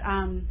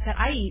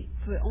I eat.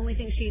 The only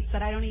thing she eats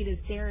that I don't eat is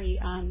dairy,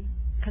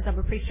 because I'm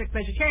a pretty strict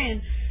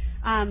vegetarian,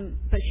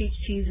 but she eats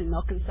cheese and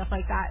milk and stuff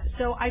like that.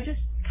 So I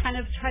just kind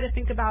of try to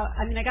think about,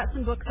 I got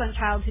some books on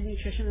childhood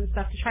nutrition and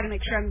stuff to try to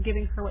make sure I'm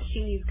giving her what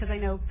she needs, because I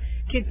know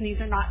kids' needs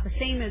are not the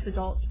same as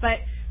adults. But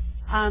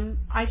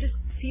I just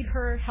feed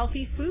her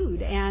healthy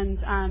food, and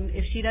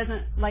if she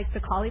doesn't like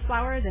the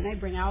cauliflower, then I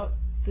bring out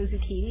the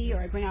zucchini,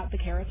 or I bring out the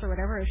carrots or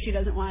whatever. If she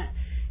doesn't want,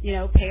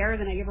 pear,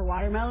 then I give her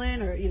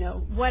watermelon, or,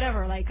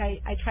 whatever. Like,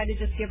 I try to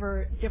just give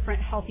her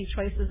different healthy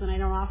choices, and I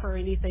don't offer her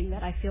anything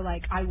that I feel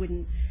like I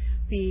wouldn't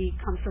be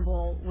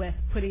comfortable with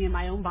putting in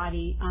my own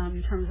body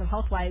in terms of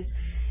health-wise.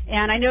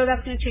 And I know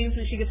that's going to change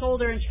when she gets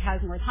older and she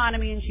has more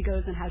autonomy and she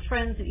goes and has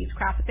friends and eats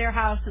crap at their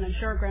house, and I'm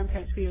sure her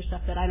grandparents feed her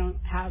stuff that I don't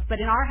have. But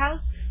in our house,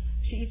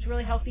 she eats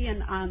really healthy,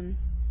 and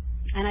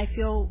I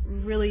feel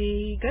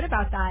really good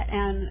about that.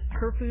 And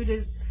her food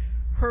is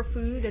her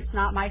food. It's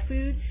not my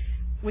food,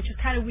 which is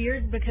kind of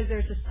weird because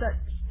there's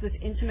this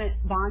intimate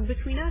bond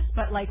between us.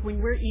 But like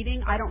when we're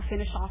eating, I don't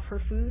finish off her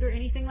food or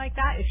anything like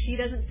that. If she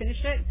doesn't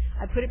finish it,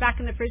 I put it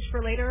back in the fridge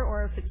for later,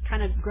 or if it's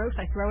kind of gross,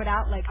 I throw it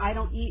out. Like I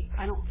don't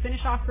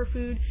finish off her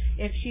food.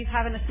 If she's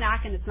having a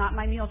snack and it's not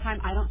my meal time,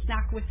 I don't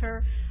snack with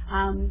her.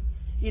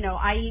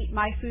 I eat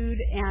my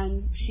food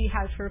and she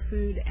has her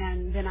food,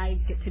 and then I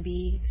get to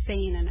be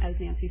sane. And as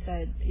Nancy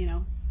said,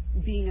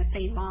 being a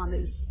sane mom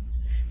is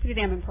pretty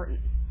damn important.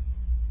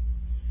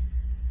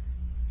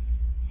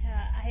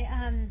 Yeah,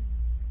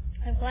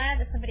 I'm glad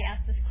that somebody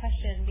asked this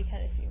question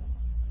because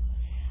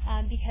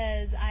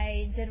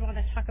I did want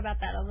to talk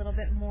about that a little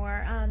bit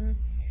more.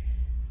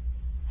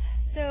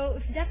 So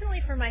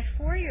definitely for my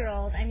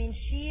 4-year-old,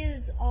 she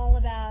is all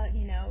about,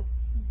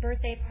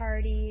 birthday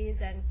parties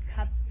and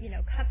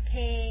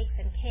cupcakes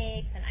and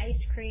cakes and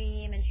ice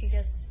cream, and she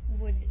just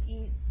would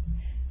eat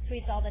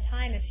sweets all the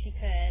time if she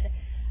could.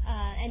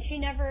 And she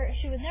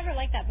was never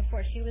like that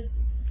before. She was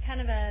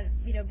kind of as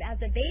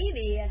a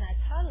baby and a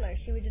toddler,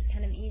 she would just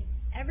kind of eat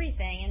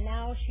everything, and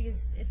now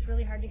it's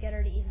really hard to get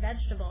her to eat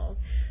vegetables.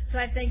 So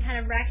I've been kind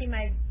of racking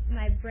my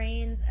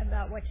brains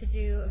about what to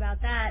do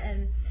about that.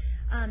 And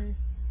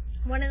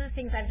one of the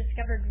things I've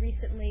discovered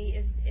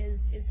recently is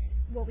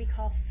what we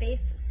call face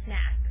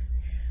snacks,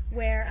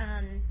 where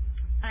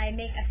I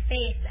make a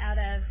face out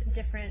of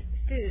different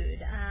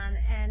food.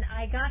 And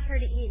I got her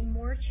to eat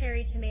more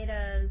cherry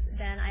tomatoes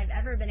than I've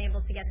ever been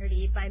able to get her to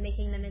eat by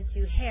making them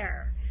into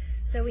hair.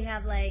 So we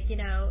have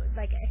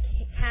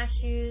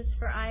cashews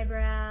for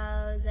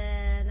eyebrows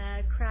and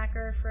a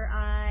cracker for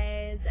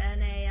eyes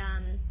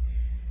and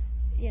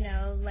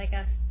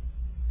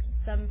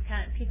some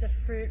kind of piece of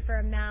fruit for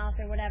a mouth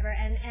or whatever.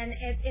 And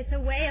it's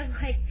a way of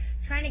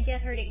trying to get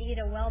her to eat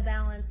a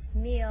well-balanced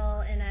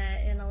meal in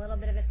a little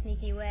bit of a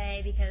sneaky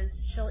way, because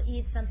she'll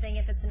eat something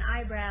if it's an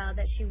eyebrow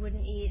that she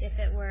wouldn't eat if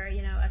it were,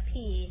 a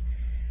pea.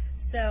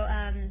 So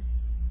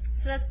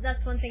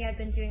that's one thing I've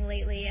been doing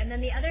lately. And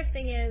then the other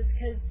thing is,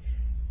 because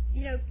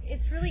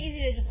it's really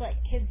easy to just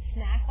let kids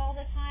snack all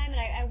the time. And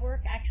I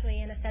work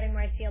actually in a setting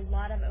where I see a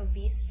lot of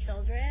obese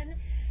children.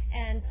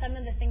 And some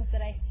of the things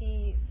that I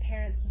see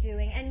parents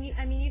doing, and you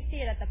see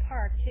it at the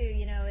park too,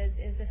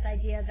 is this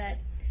idea that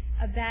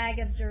a bag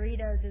of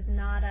Doritos is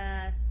not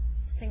a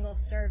single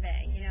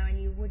serving, and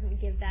you wouldn't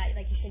give that,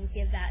 you shouldn't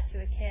give that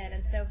to a kid.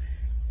 And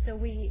so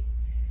we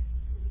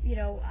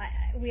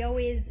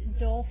always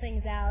dole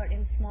things out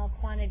in small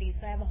quantities.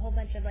 So I have a whole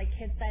bunch of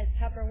kid-sized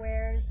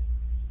Tupperwares.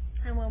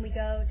 And when we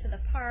go to the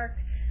park,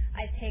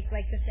 I take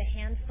just a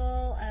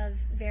handful of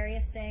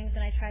various things,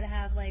 and I try to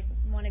have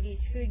one of each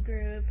food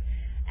group.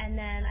 and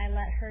then I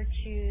let her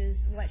choose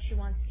what she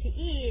wants to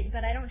eat,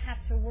 but I don't have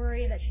to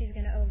worry that she's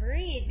going to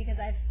overeat because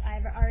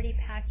I've already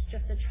packed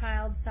just a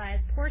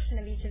child-sized portion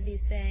of each of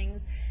these things.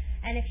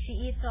 And if she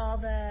eats all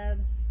the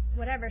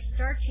whatever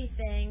starchy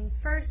thing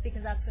first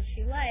because that's what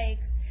she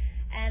likes,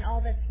 and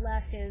all that's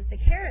left is the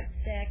carrot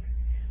sticks,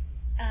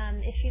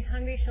 if she's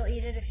hungry, she'll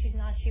eat it. If she's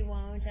not, she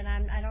won't. And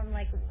I don't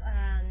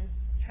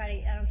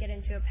get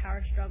into a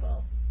power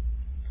struggle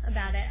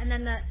about it. And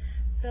then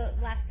the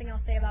last thing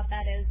I'll say about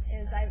that is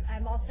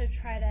I'm also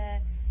try to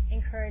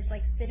encourage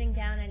like sitting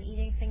down and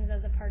eating things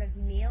as a part of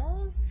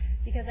meals,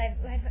 because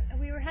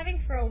we were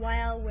having for a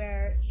while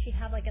where she'd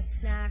have like a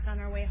snack on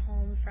our way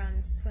home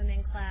from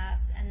swimming class,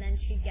 and then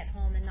she'd get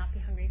home and not be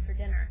hungry for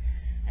dinner.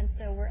 And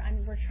so we're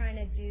trying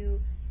to do.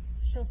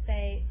 She'll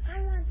say, I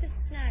want this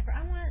snack, or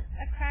I want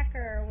a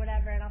cracker, or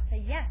whatever, and I'll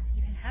say, yes,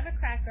 you can have a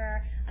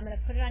cracker. I'm going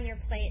to put it on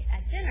your plate at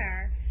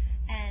dinner,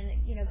 and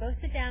go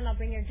sit down. I'll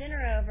bring your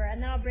dinner over,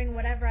 and then I'll bring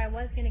whatever I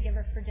was going to give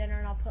her for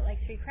dinner, and I'll put like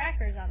 3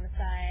 crackers on the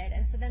side.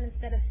 And so then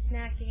instead of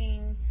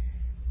snacking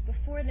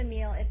before the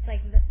meal, it's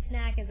like the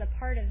snack is a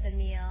part of the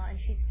meal, and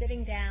she's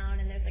sitting down,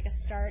 and there's like a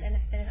start and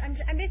a finish.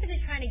 I'm basically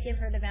trying to give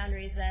her the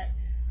boundaries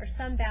or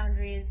some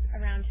boundaries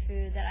around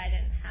food that I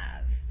didn't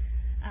have.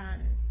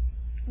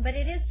 But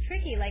it is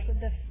tricky. Like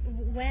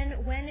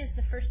when is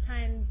the first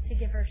time to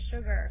give her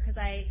sugar? Because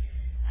I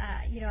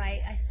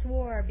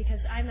swore, because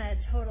I'm a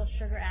total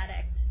sugar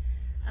addict,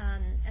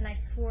 and I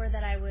swore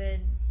that I would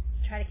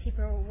try to keep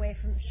her away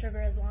from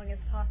sugar as long as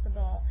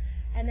possible.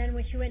 And then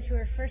when she went to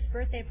her first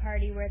birthday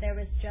party, where there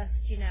was just,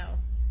 we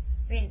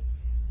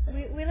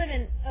live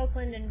in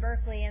Oakland and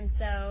Berkeley, and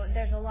so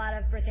there's a lot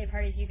of birthday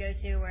parties you go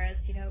to, whereas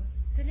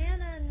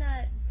banana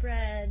nut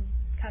bread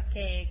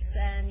cupcakes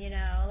and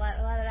a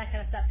lot of that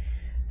kind of stuff.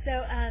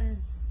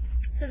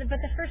 But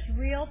the first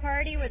real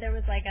party where there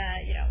was like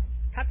a,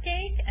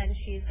 cupcake, and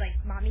she's like,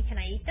 Mommy, can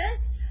I eat this?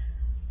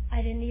 I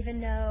didn't even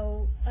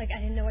know, I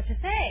didn't know what to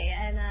say.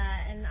 And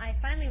I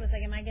finally was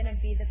like, am I going to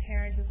be the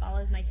parent who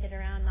follows my kid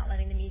around, not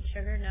letting them eat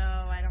sugar?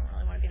 No, I don't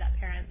really want to be that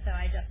parent. So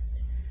I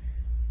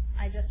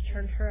just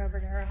turned her over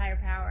to her higher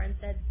power and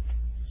said,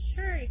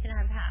 sure, you can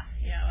have half,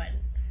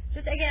 and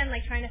just, again,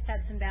 like trying to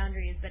set some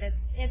boundaries. But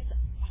it's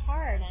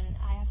hard, and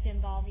I have to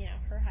involve,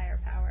 her higher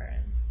power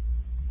and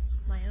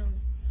my own.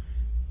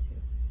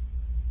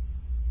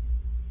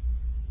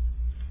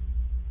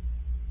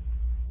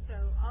 So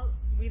I'll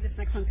read this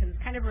next one because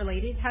it's kind of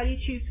related. How do you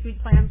choose food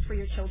plans for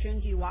your children?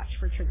 Do you watch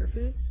for trigger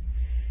foods?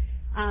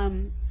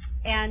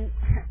 And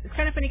it's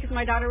kind of funny because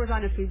my daughter was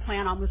on a food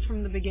plan almost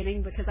from the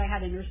beginning because I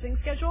had a nursing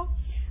schedule.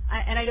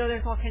 And I know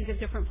there's all kinds of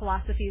different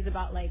philosophies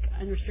about like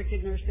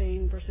unrestricted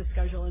nursing versus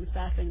schedule and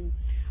stuff. And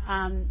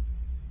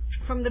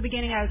from the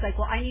beginning, I was like,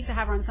 well, I need to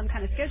have her on some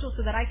kind of schedule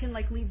so that I can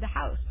leave the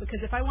house, because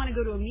if I want to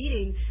go to a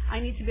meeting, I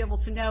need to be able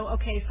to know,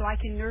 okay, so I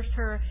can nurse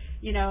her,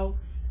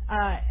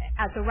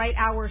 at the right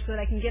hour so that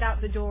I can get out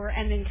the door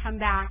and then come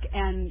back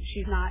and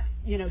she's not,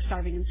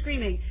 starving and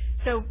screaming.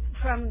 So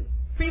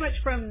pretty much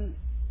from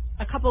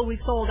a couple of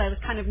weeks old, I was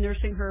kind of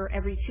nursing her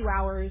every 2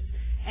 hours,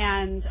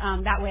 and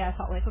that way I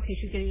felt like, okay,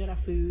 she's getting enough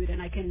food,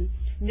 and I can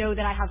know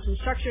that I have some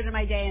structure to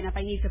my day, and if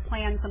I need to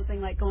plan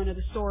something like going to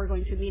the store or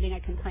going to a meeting, I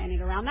can plan it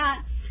around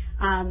that.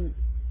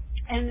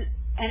 And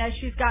as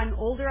she's gotten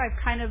older, I've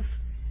kind of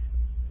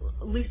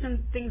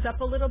loosened things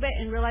up a little bit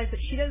and realized that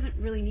she doesn't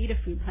really need a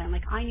food plan.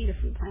 Like, I need a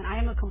food plan. I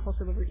am a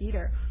compulsive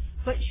overeater.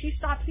 But she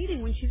stops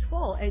eating when she's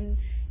full, and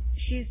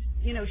she's,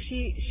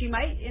 she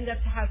might end up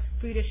to have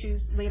food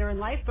issues later in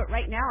life, but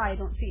right now I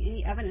don't see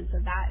any evidence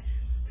of that.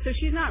 So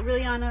she's not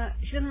really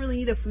she doesn't really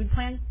need a food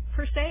plan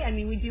per se. I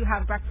mean, we do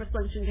have breakfast,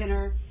 lunch, and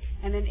dinner,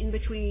 and then in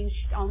between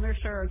I'll nurse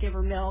her or give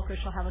her milk, or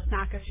she'll have a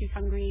snack if she's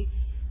hungry.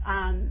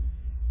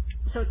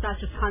 So it's not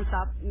just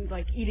nonstop,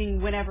 like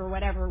eating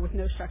whatever with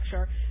no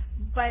structure.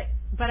 But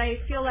I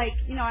feel like,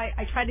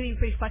 I try to be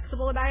pretty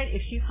flexible about it.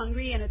 If she's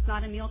hungry and it's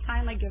not a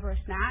mealtime, I give her a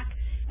snack.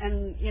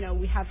 And,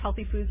 we have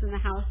healthy foods in the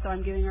house, so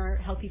I'm giving her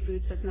healthy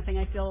food, so it's nothing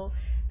I feel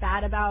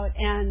bad about.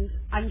 And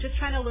I'm just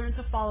trying to learn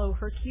to follow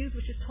her cues,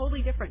 which is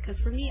totally different, because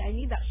for me, I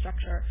need that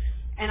structure.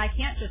 And I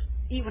can't just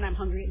eat when I'm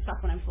hungry and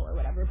stop when I'm full or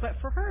whatever.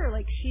 But for her,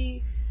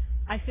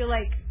 I feel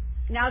like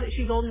now that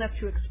she's old enough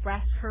to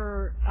express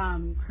her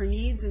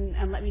needs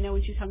and let me know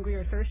when she's hungry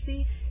or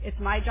thirsty, it's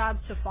my job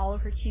to follow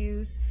her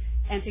cues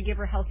and to give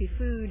her healthy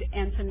food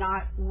and to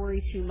not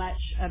worry too much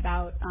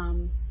about,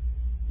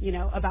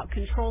 about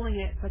controlling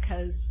it,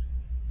 because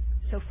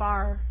so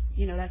far,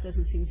 that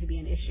doesn't seem to be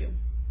an issue.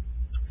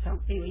 So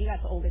anyway, you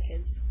got the older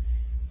kids.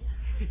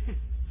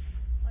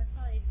 Well, I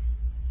probably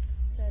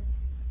said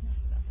enough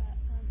about that.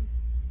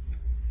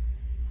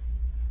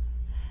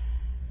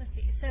 Let's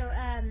see. So,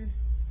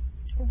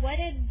 what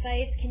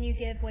advice can you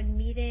give when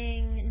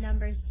meeting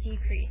numbers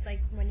decrease,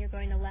 like when you're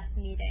going to less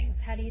meetings?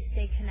 How do you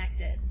stay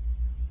connected?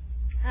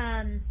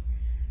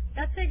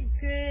 That's a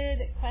good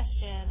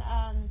question.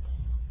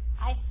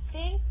 I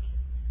think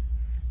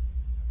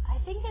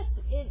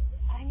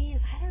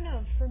I don't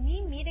know. For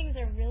me, meetings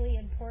are really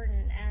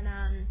important, and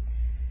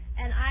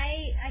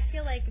I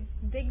feel like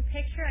big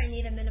picture, I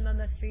need a minimum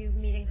of 3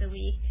 meetings a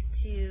week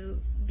to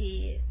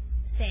be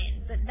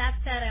sane. But that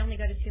said, I only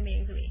go to 2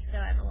 meetings a week, so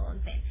I'm a little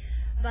insane.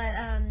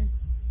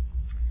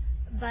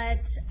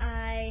 But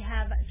I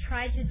have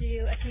tried to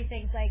do a few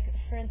things. Like,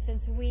 for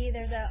instance,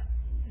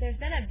 there's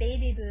been a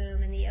baby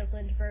boom in the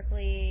Oakland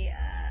Berkeley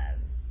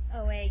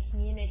OA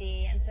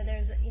community, and so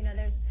there's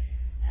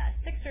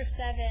 6 or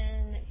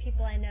 7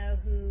 people I know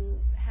who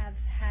have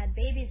had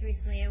babies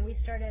recently, and we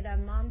started a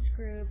moms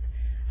group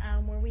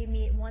where we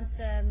meet once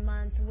a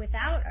month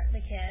without the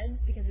kids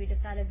because we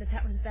decided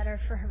that was better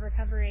for her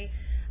recovery.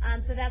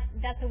 So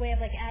that's a way of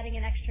like adding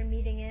an extra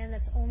meeting in.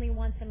 That's only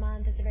once a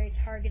month. It's a very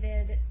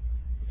targeted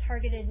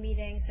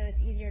meeting, so it's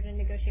easier to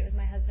negotiate with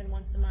my husband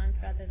once a month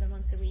rather than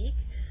once a week.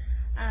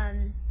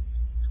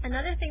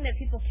 Another thing that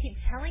people keep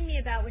telling me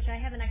about, which I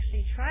haven't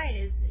actually tried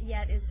is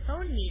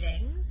phone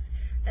meetings.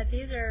 That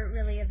these are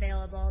really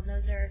available. And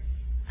those are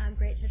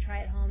great to try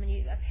at home. And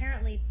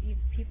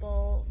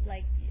people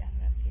like, I don't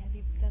know if have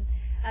you done.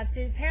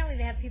 So apparently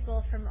they have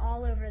people from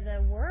all over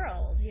the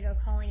world,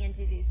 calling in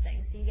to these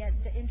things. So you get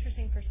the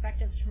interesting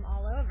perspectives from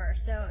all over.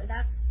 So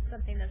that's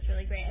something that's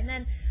really great. And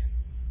then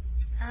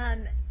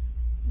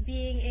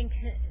being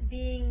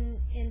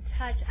in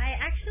touch. I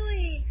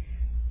actually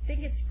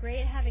think it's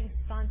great having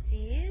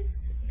sponsees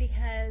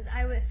because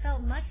I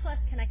felt much less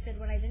connected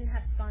when I didn't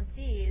have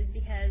sponsees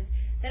because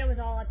then it was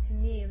all up to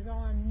me. It was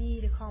all on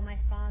me to call my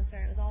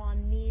sponsor. It was all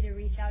on me to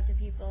reach out to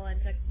people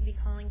and to be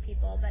calling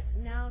people. But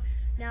now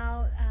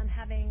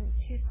having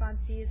 2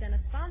 sponsees and a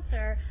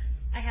sponsor,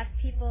 I have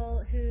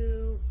people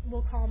who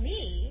will call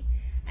me,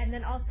 and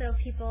then also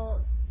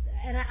people.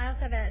 And I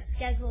also have a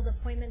scheduled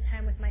appointment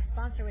time with my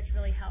sponsor, which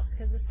really helps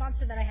because the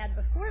sponsor that I had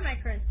before my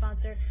current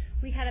sponsor,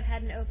 we kind of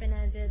had an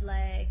open-ended,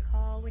 like,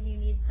 call when you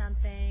need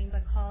something,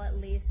 but call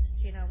at least,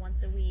 once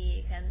a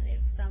week. And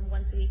if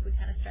once a week would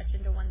kind of stretch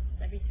into once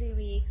every 3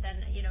 weeks,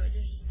 and,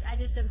 I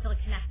just didn't feel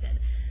connected.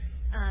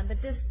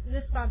 But this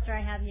sponsor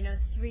I have,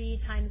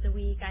 3 times a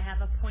week I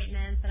have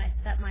appointments, and I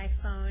set my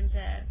phone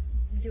to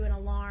do an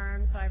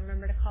alarm so I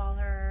remember to call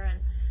her.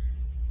 And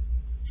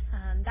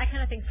that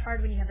kind of thing's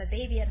hard when you have a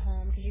baby at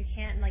home because you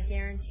can't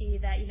guarantee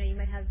that you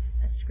might have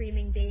a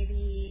screaming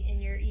baby in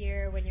your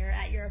ear when you're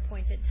at your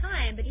appointed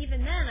time. But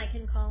even then, I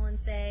can call and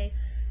say,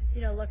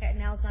 look,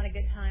 now's not a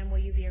good time. Will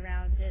you be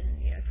around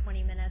in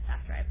 20 minutes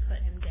after I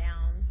put him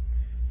down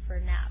for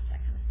a nap, that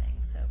kind of thing.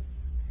 So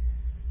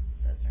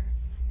those are.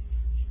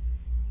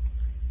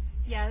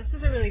 Yeah, this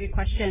is a really good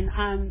question.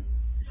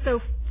 So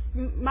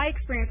my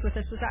experience with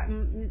this was that,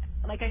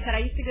 like I said, I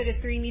used to go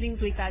to 3 meetings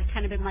a week. That's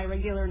kind of been my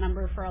regular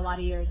number for a lot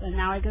of years, and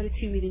now I go to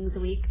 2 meetings a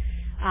week.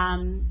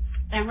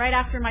 And right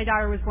after my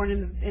daughter was born,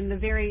 in the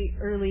very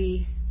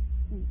early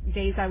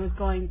days, I was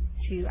going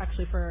to,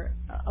 actually for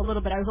a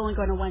little bit, I was only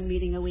going to 1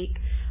 meeting a week.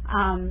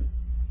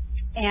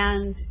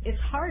 And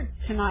it's hard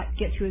to not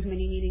get to as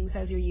many meetings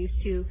as you're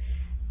used to.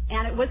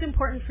 And it was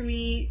important for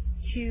me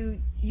to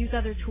use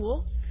other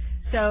tools.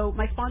 So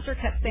my sponsor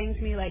kept saying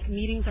to me,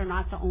 meetings are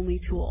not the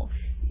only tool.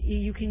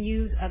 You can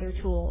use other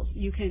tools.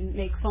 You can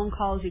make phone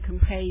calls. You can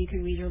pray. You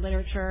can read your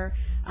literature.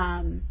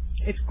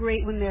 It's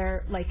great when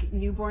they're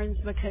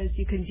newborns because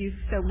you can do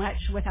so much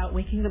without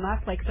waking them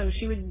up. So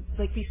she would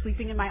be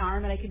sleeping in my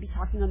arm and I could be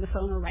talking on the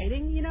phone or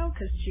writing,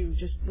 because she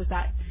just was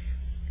that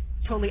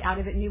totally out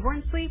of it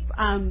newborn sleep.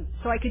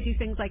 So I could do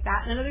things like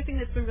that. And another thing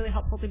that's been really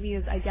helpful to me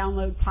is I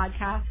download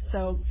podcasts.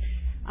 So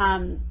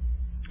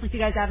if you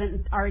guys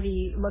haven't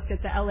already looked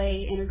at the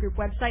LA Intergroup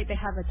website, they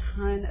have a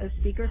ton of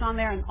speakers on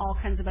there, and all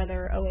kinds of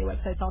other OA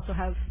websites also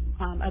have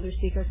other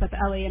speakers, but the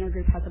LA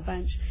Intergroup has a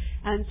bunch.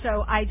 And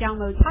so I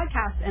download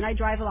podcasts, and I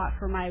drive a lot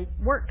for my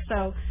work.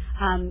 So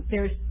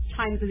there's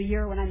times of the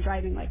year when I'm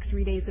driving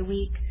 3 days a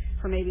week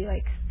for maybe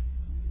a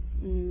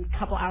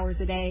couple hours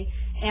a day.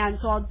 And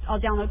so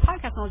I'll download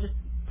podcasts, and I'll just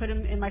put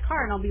them in my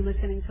car, and I'll be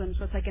listening to them.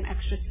 So it's like an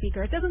extra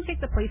speaker. It doesn't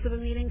take the place of a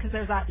meeting because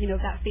there's that,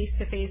 that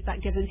face-to-face,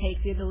 that give and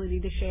take, the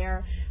ability to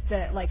share,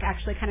 the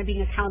actually kind of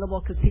being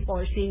accountable because people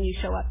are seeing you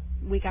show up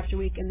week after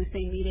week in the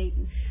same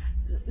meeting.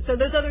 So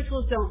those other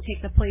tools don't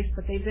take the place,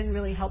 but they've been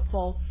really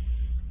helpful.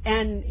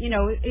 And,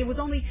 it was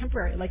only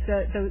temporary.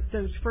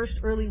 Those first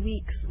early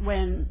weeks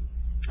when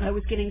I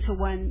was getting to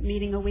 1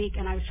 meeting a week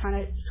and I was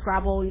trying to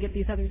scrabble and get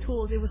these other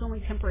tools, it was only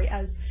temporary.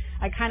 As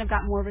I kind of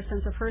got more of a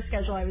sense of her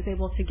schedule, I was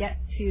able to get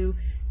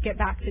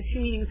back to 2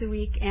 meetings a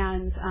week.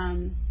 And,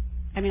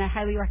 I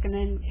highly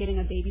recommend getting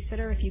a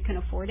babysitter if you can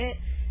afford it.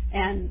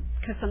 And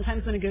because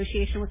sometimes the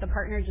negotiation with the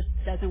partner just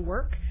doesn't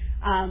work.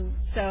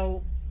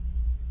 So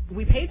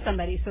we paid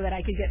somebody so that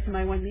I could get to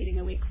my 1 meeting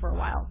a week for a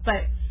while.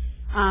 But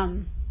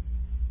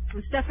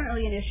it's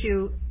definitely an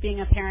issue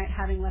being a parent,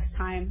 having less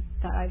time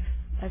that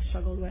I've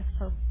struggled with.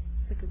 So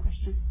it's a good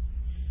question.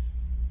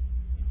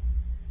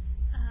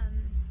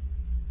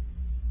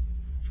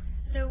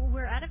 So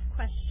we're out of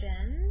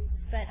questions,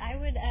 but I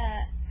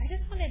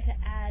just wanted to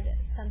add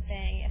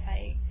something if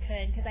I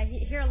could, because I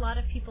hear a lot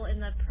of people in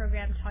the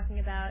program talking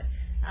about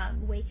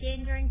weight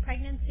gain during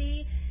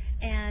pregnancy,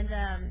 and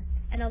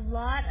a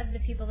lot of the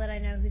people that I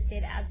know who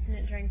stayed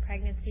abstinent during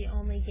pregnancy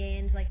only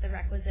gained the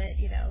requisite,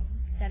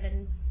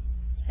 7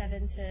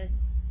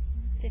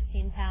 to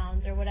 15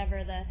 pounds or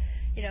whatever the,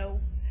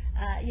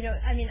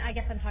 I mean, I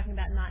guess I'm talking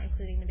about not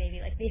including the baby,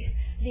 like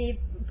the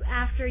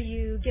after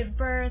you give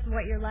birth,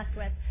 what you're left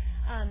with.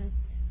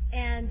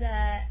 And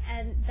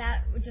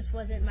that just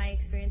wasn't my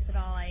experience at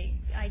all. I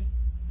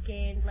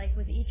gained, like,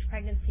 with each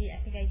pregnancy, I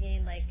think I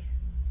gained like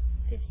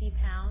 50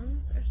 pounds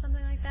or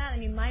something like that. I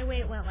mean, my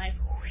weight went like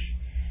whoosh.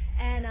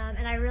 And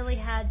I really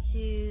had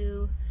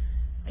to,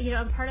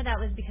 and part of that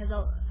was because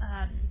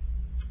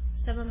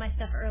some of my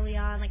stuff early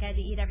on, like I had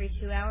to eat every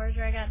 2 hours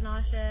or I got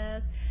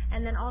nauseous.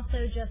 And then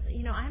also just,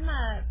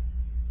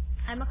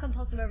 I'm a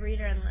compulsive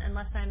overeater, and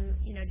unless I'm,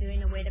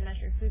 doing a weighted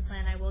measured food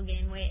plan, I will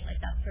gain weight. Like,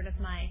 that's sort of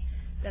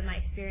been my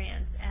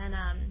experience. And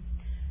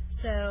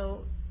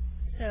so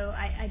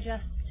I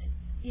just,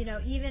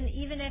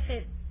 even if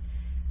it,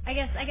 I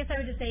guess I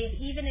would just say,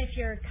 even if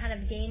you're kind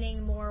of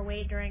gaining more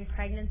weight during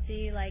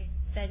pregnancy, like,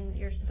 than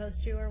you're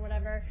supposed to or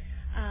whatever,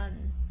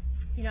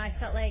 I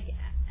felt like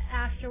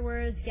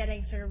afterwards,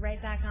 getting sort of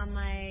right back on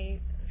my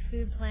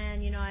food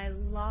plan, I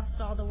lost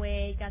all the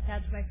weight, got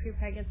down to my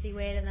pre-pregnancy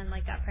weight, and then,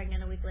 like, got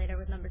pregnant a week later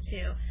with number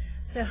 2.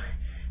 So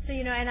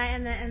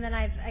and then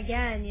I've,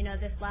 again,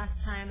 this last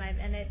time,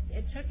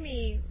 it took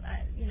me,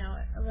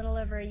 a little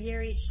over a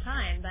year each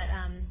time,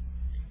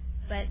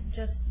 but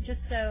just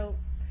so,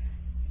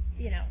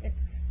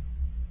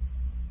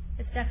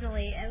 it's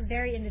definitely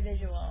very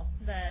individual,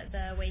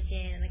 the weight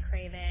gain and the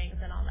cravings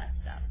and all that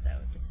stuff. So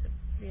just a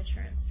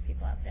reassurance to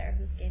people out there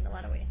who've gained a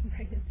lot of weight in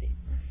pregnancy.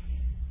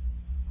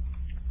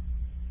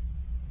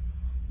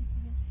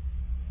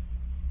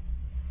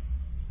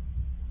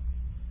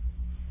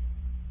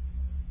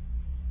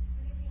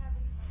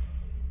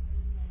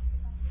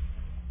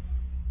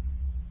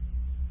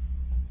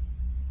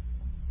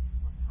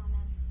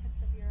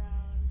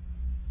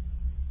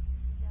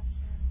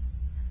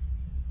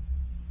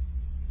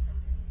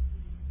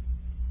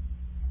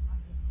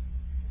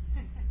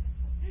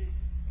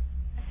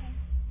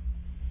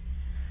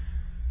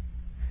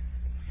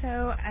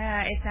 So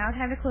it's now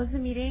time to close the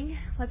meeting.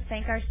 Let's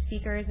thank our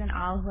speakers and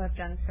all who have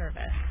done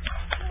service.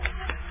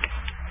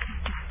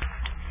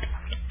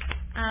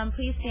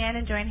 Please stand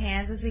and join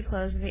hands as we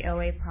close with the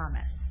OA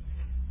promise.